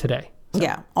didn't today. So.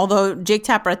 Yeah. Although Jake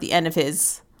Tapper at the end of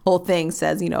his whole thing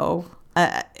says,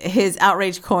 his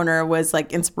outrage corner was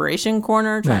like inspiration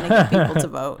corner, trying to get people to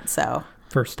vote. So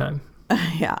first time.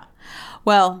 Yeah.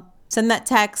 Well, send that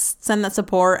text, send that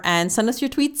support, and send us your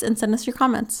tweets and send us your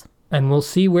comments. And we'll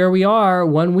see where we are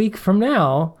 1 week from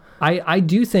now. I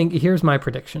do think, here's my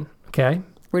prediction, okay?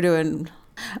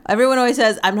 Everyone always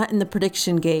says, I'm not in the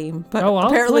prediction game, but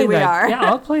apparently we are. Yeah,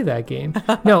 I'll play that game.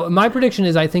 No, my prediction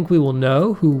is I think we will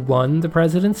know who won the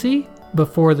presidency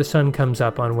before the sun comes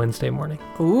up on Wednesday morning.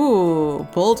 Ooh,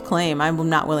 bold claim. I'm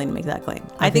not willing to make that claim.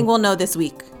 I think we'll know this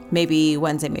week. Maybe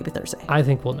Wednesday, maybe Thursday. I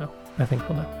think we'll know.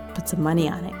 Put some money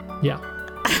on it. Yeah.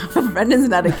 Brendan's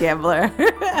not a gambler.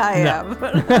 I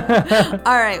am.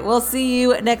 All right. We'll see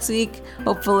you next week.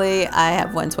 Hopefully I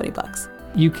have won $20.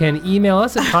 You can email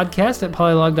us at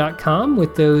podcast@polylog.com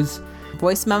with those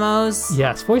voice memos.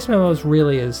 Yes, voice memos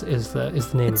really is the name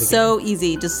of the game. It's so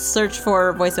easy. Just search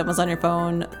for voice memos on your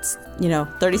phone. It's,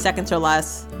 30 seconds or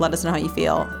less. Let us know how you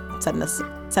feel. Send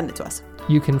it to us.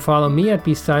 You can follow me at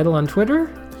BSeidel on Twitter.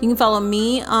 You can follow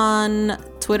me on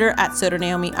Twitter at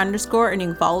SoderNaomi_, and you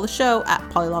can follow the show at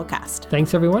PolylogCast.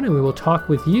 Thanks, everyone, and we will talk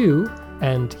with you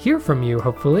and hear from you,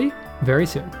 hopefully, very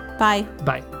soon. Bye.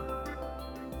 Bye.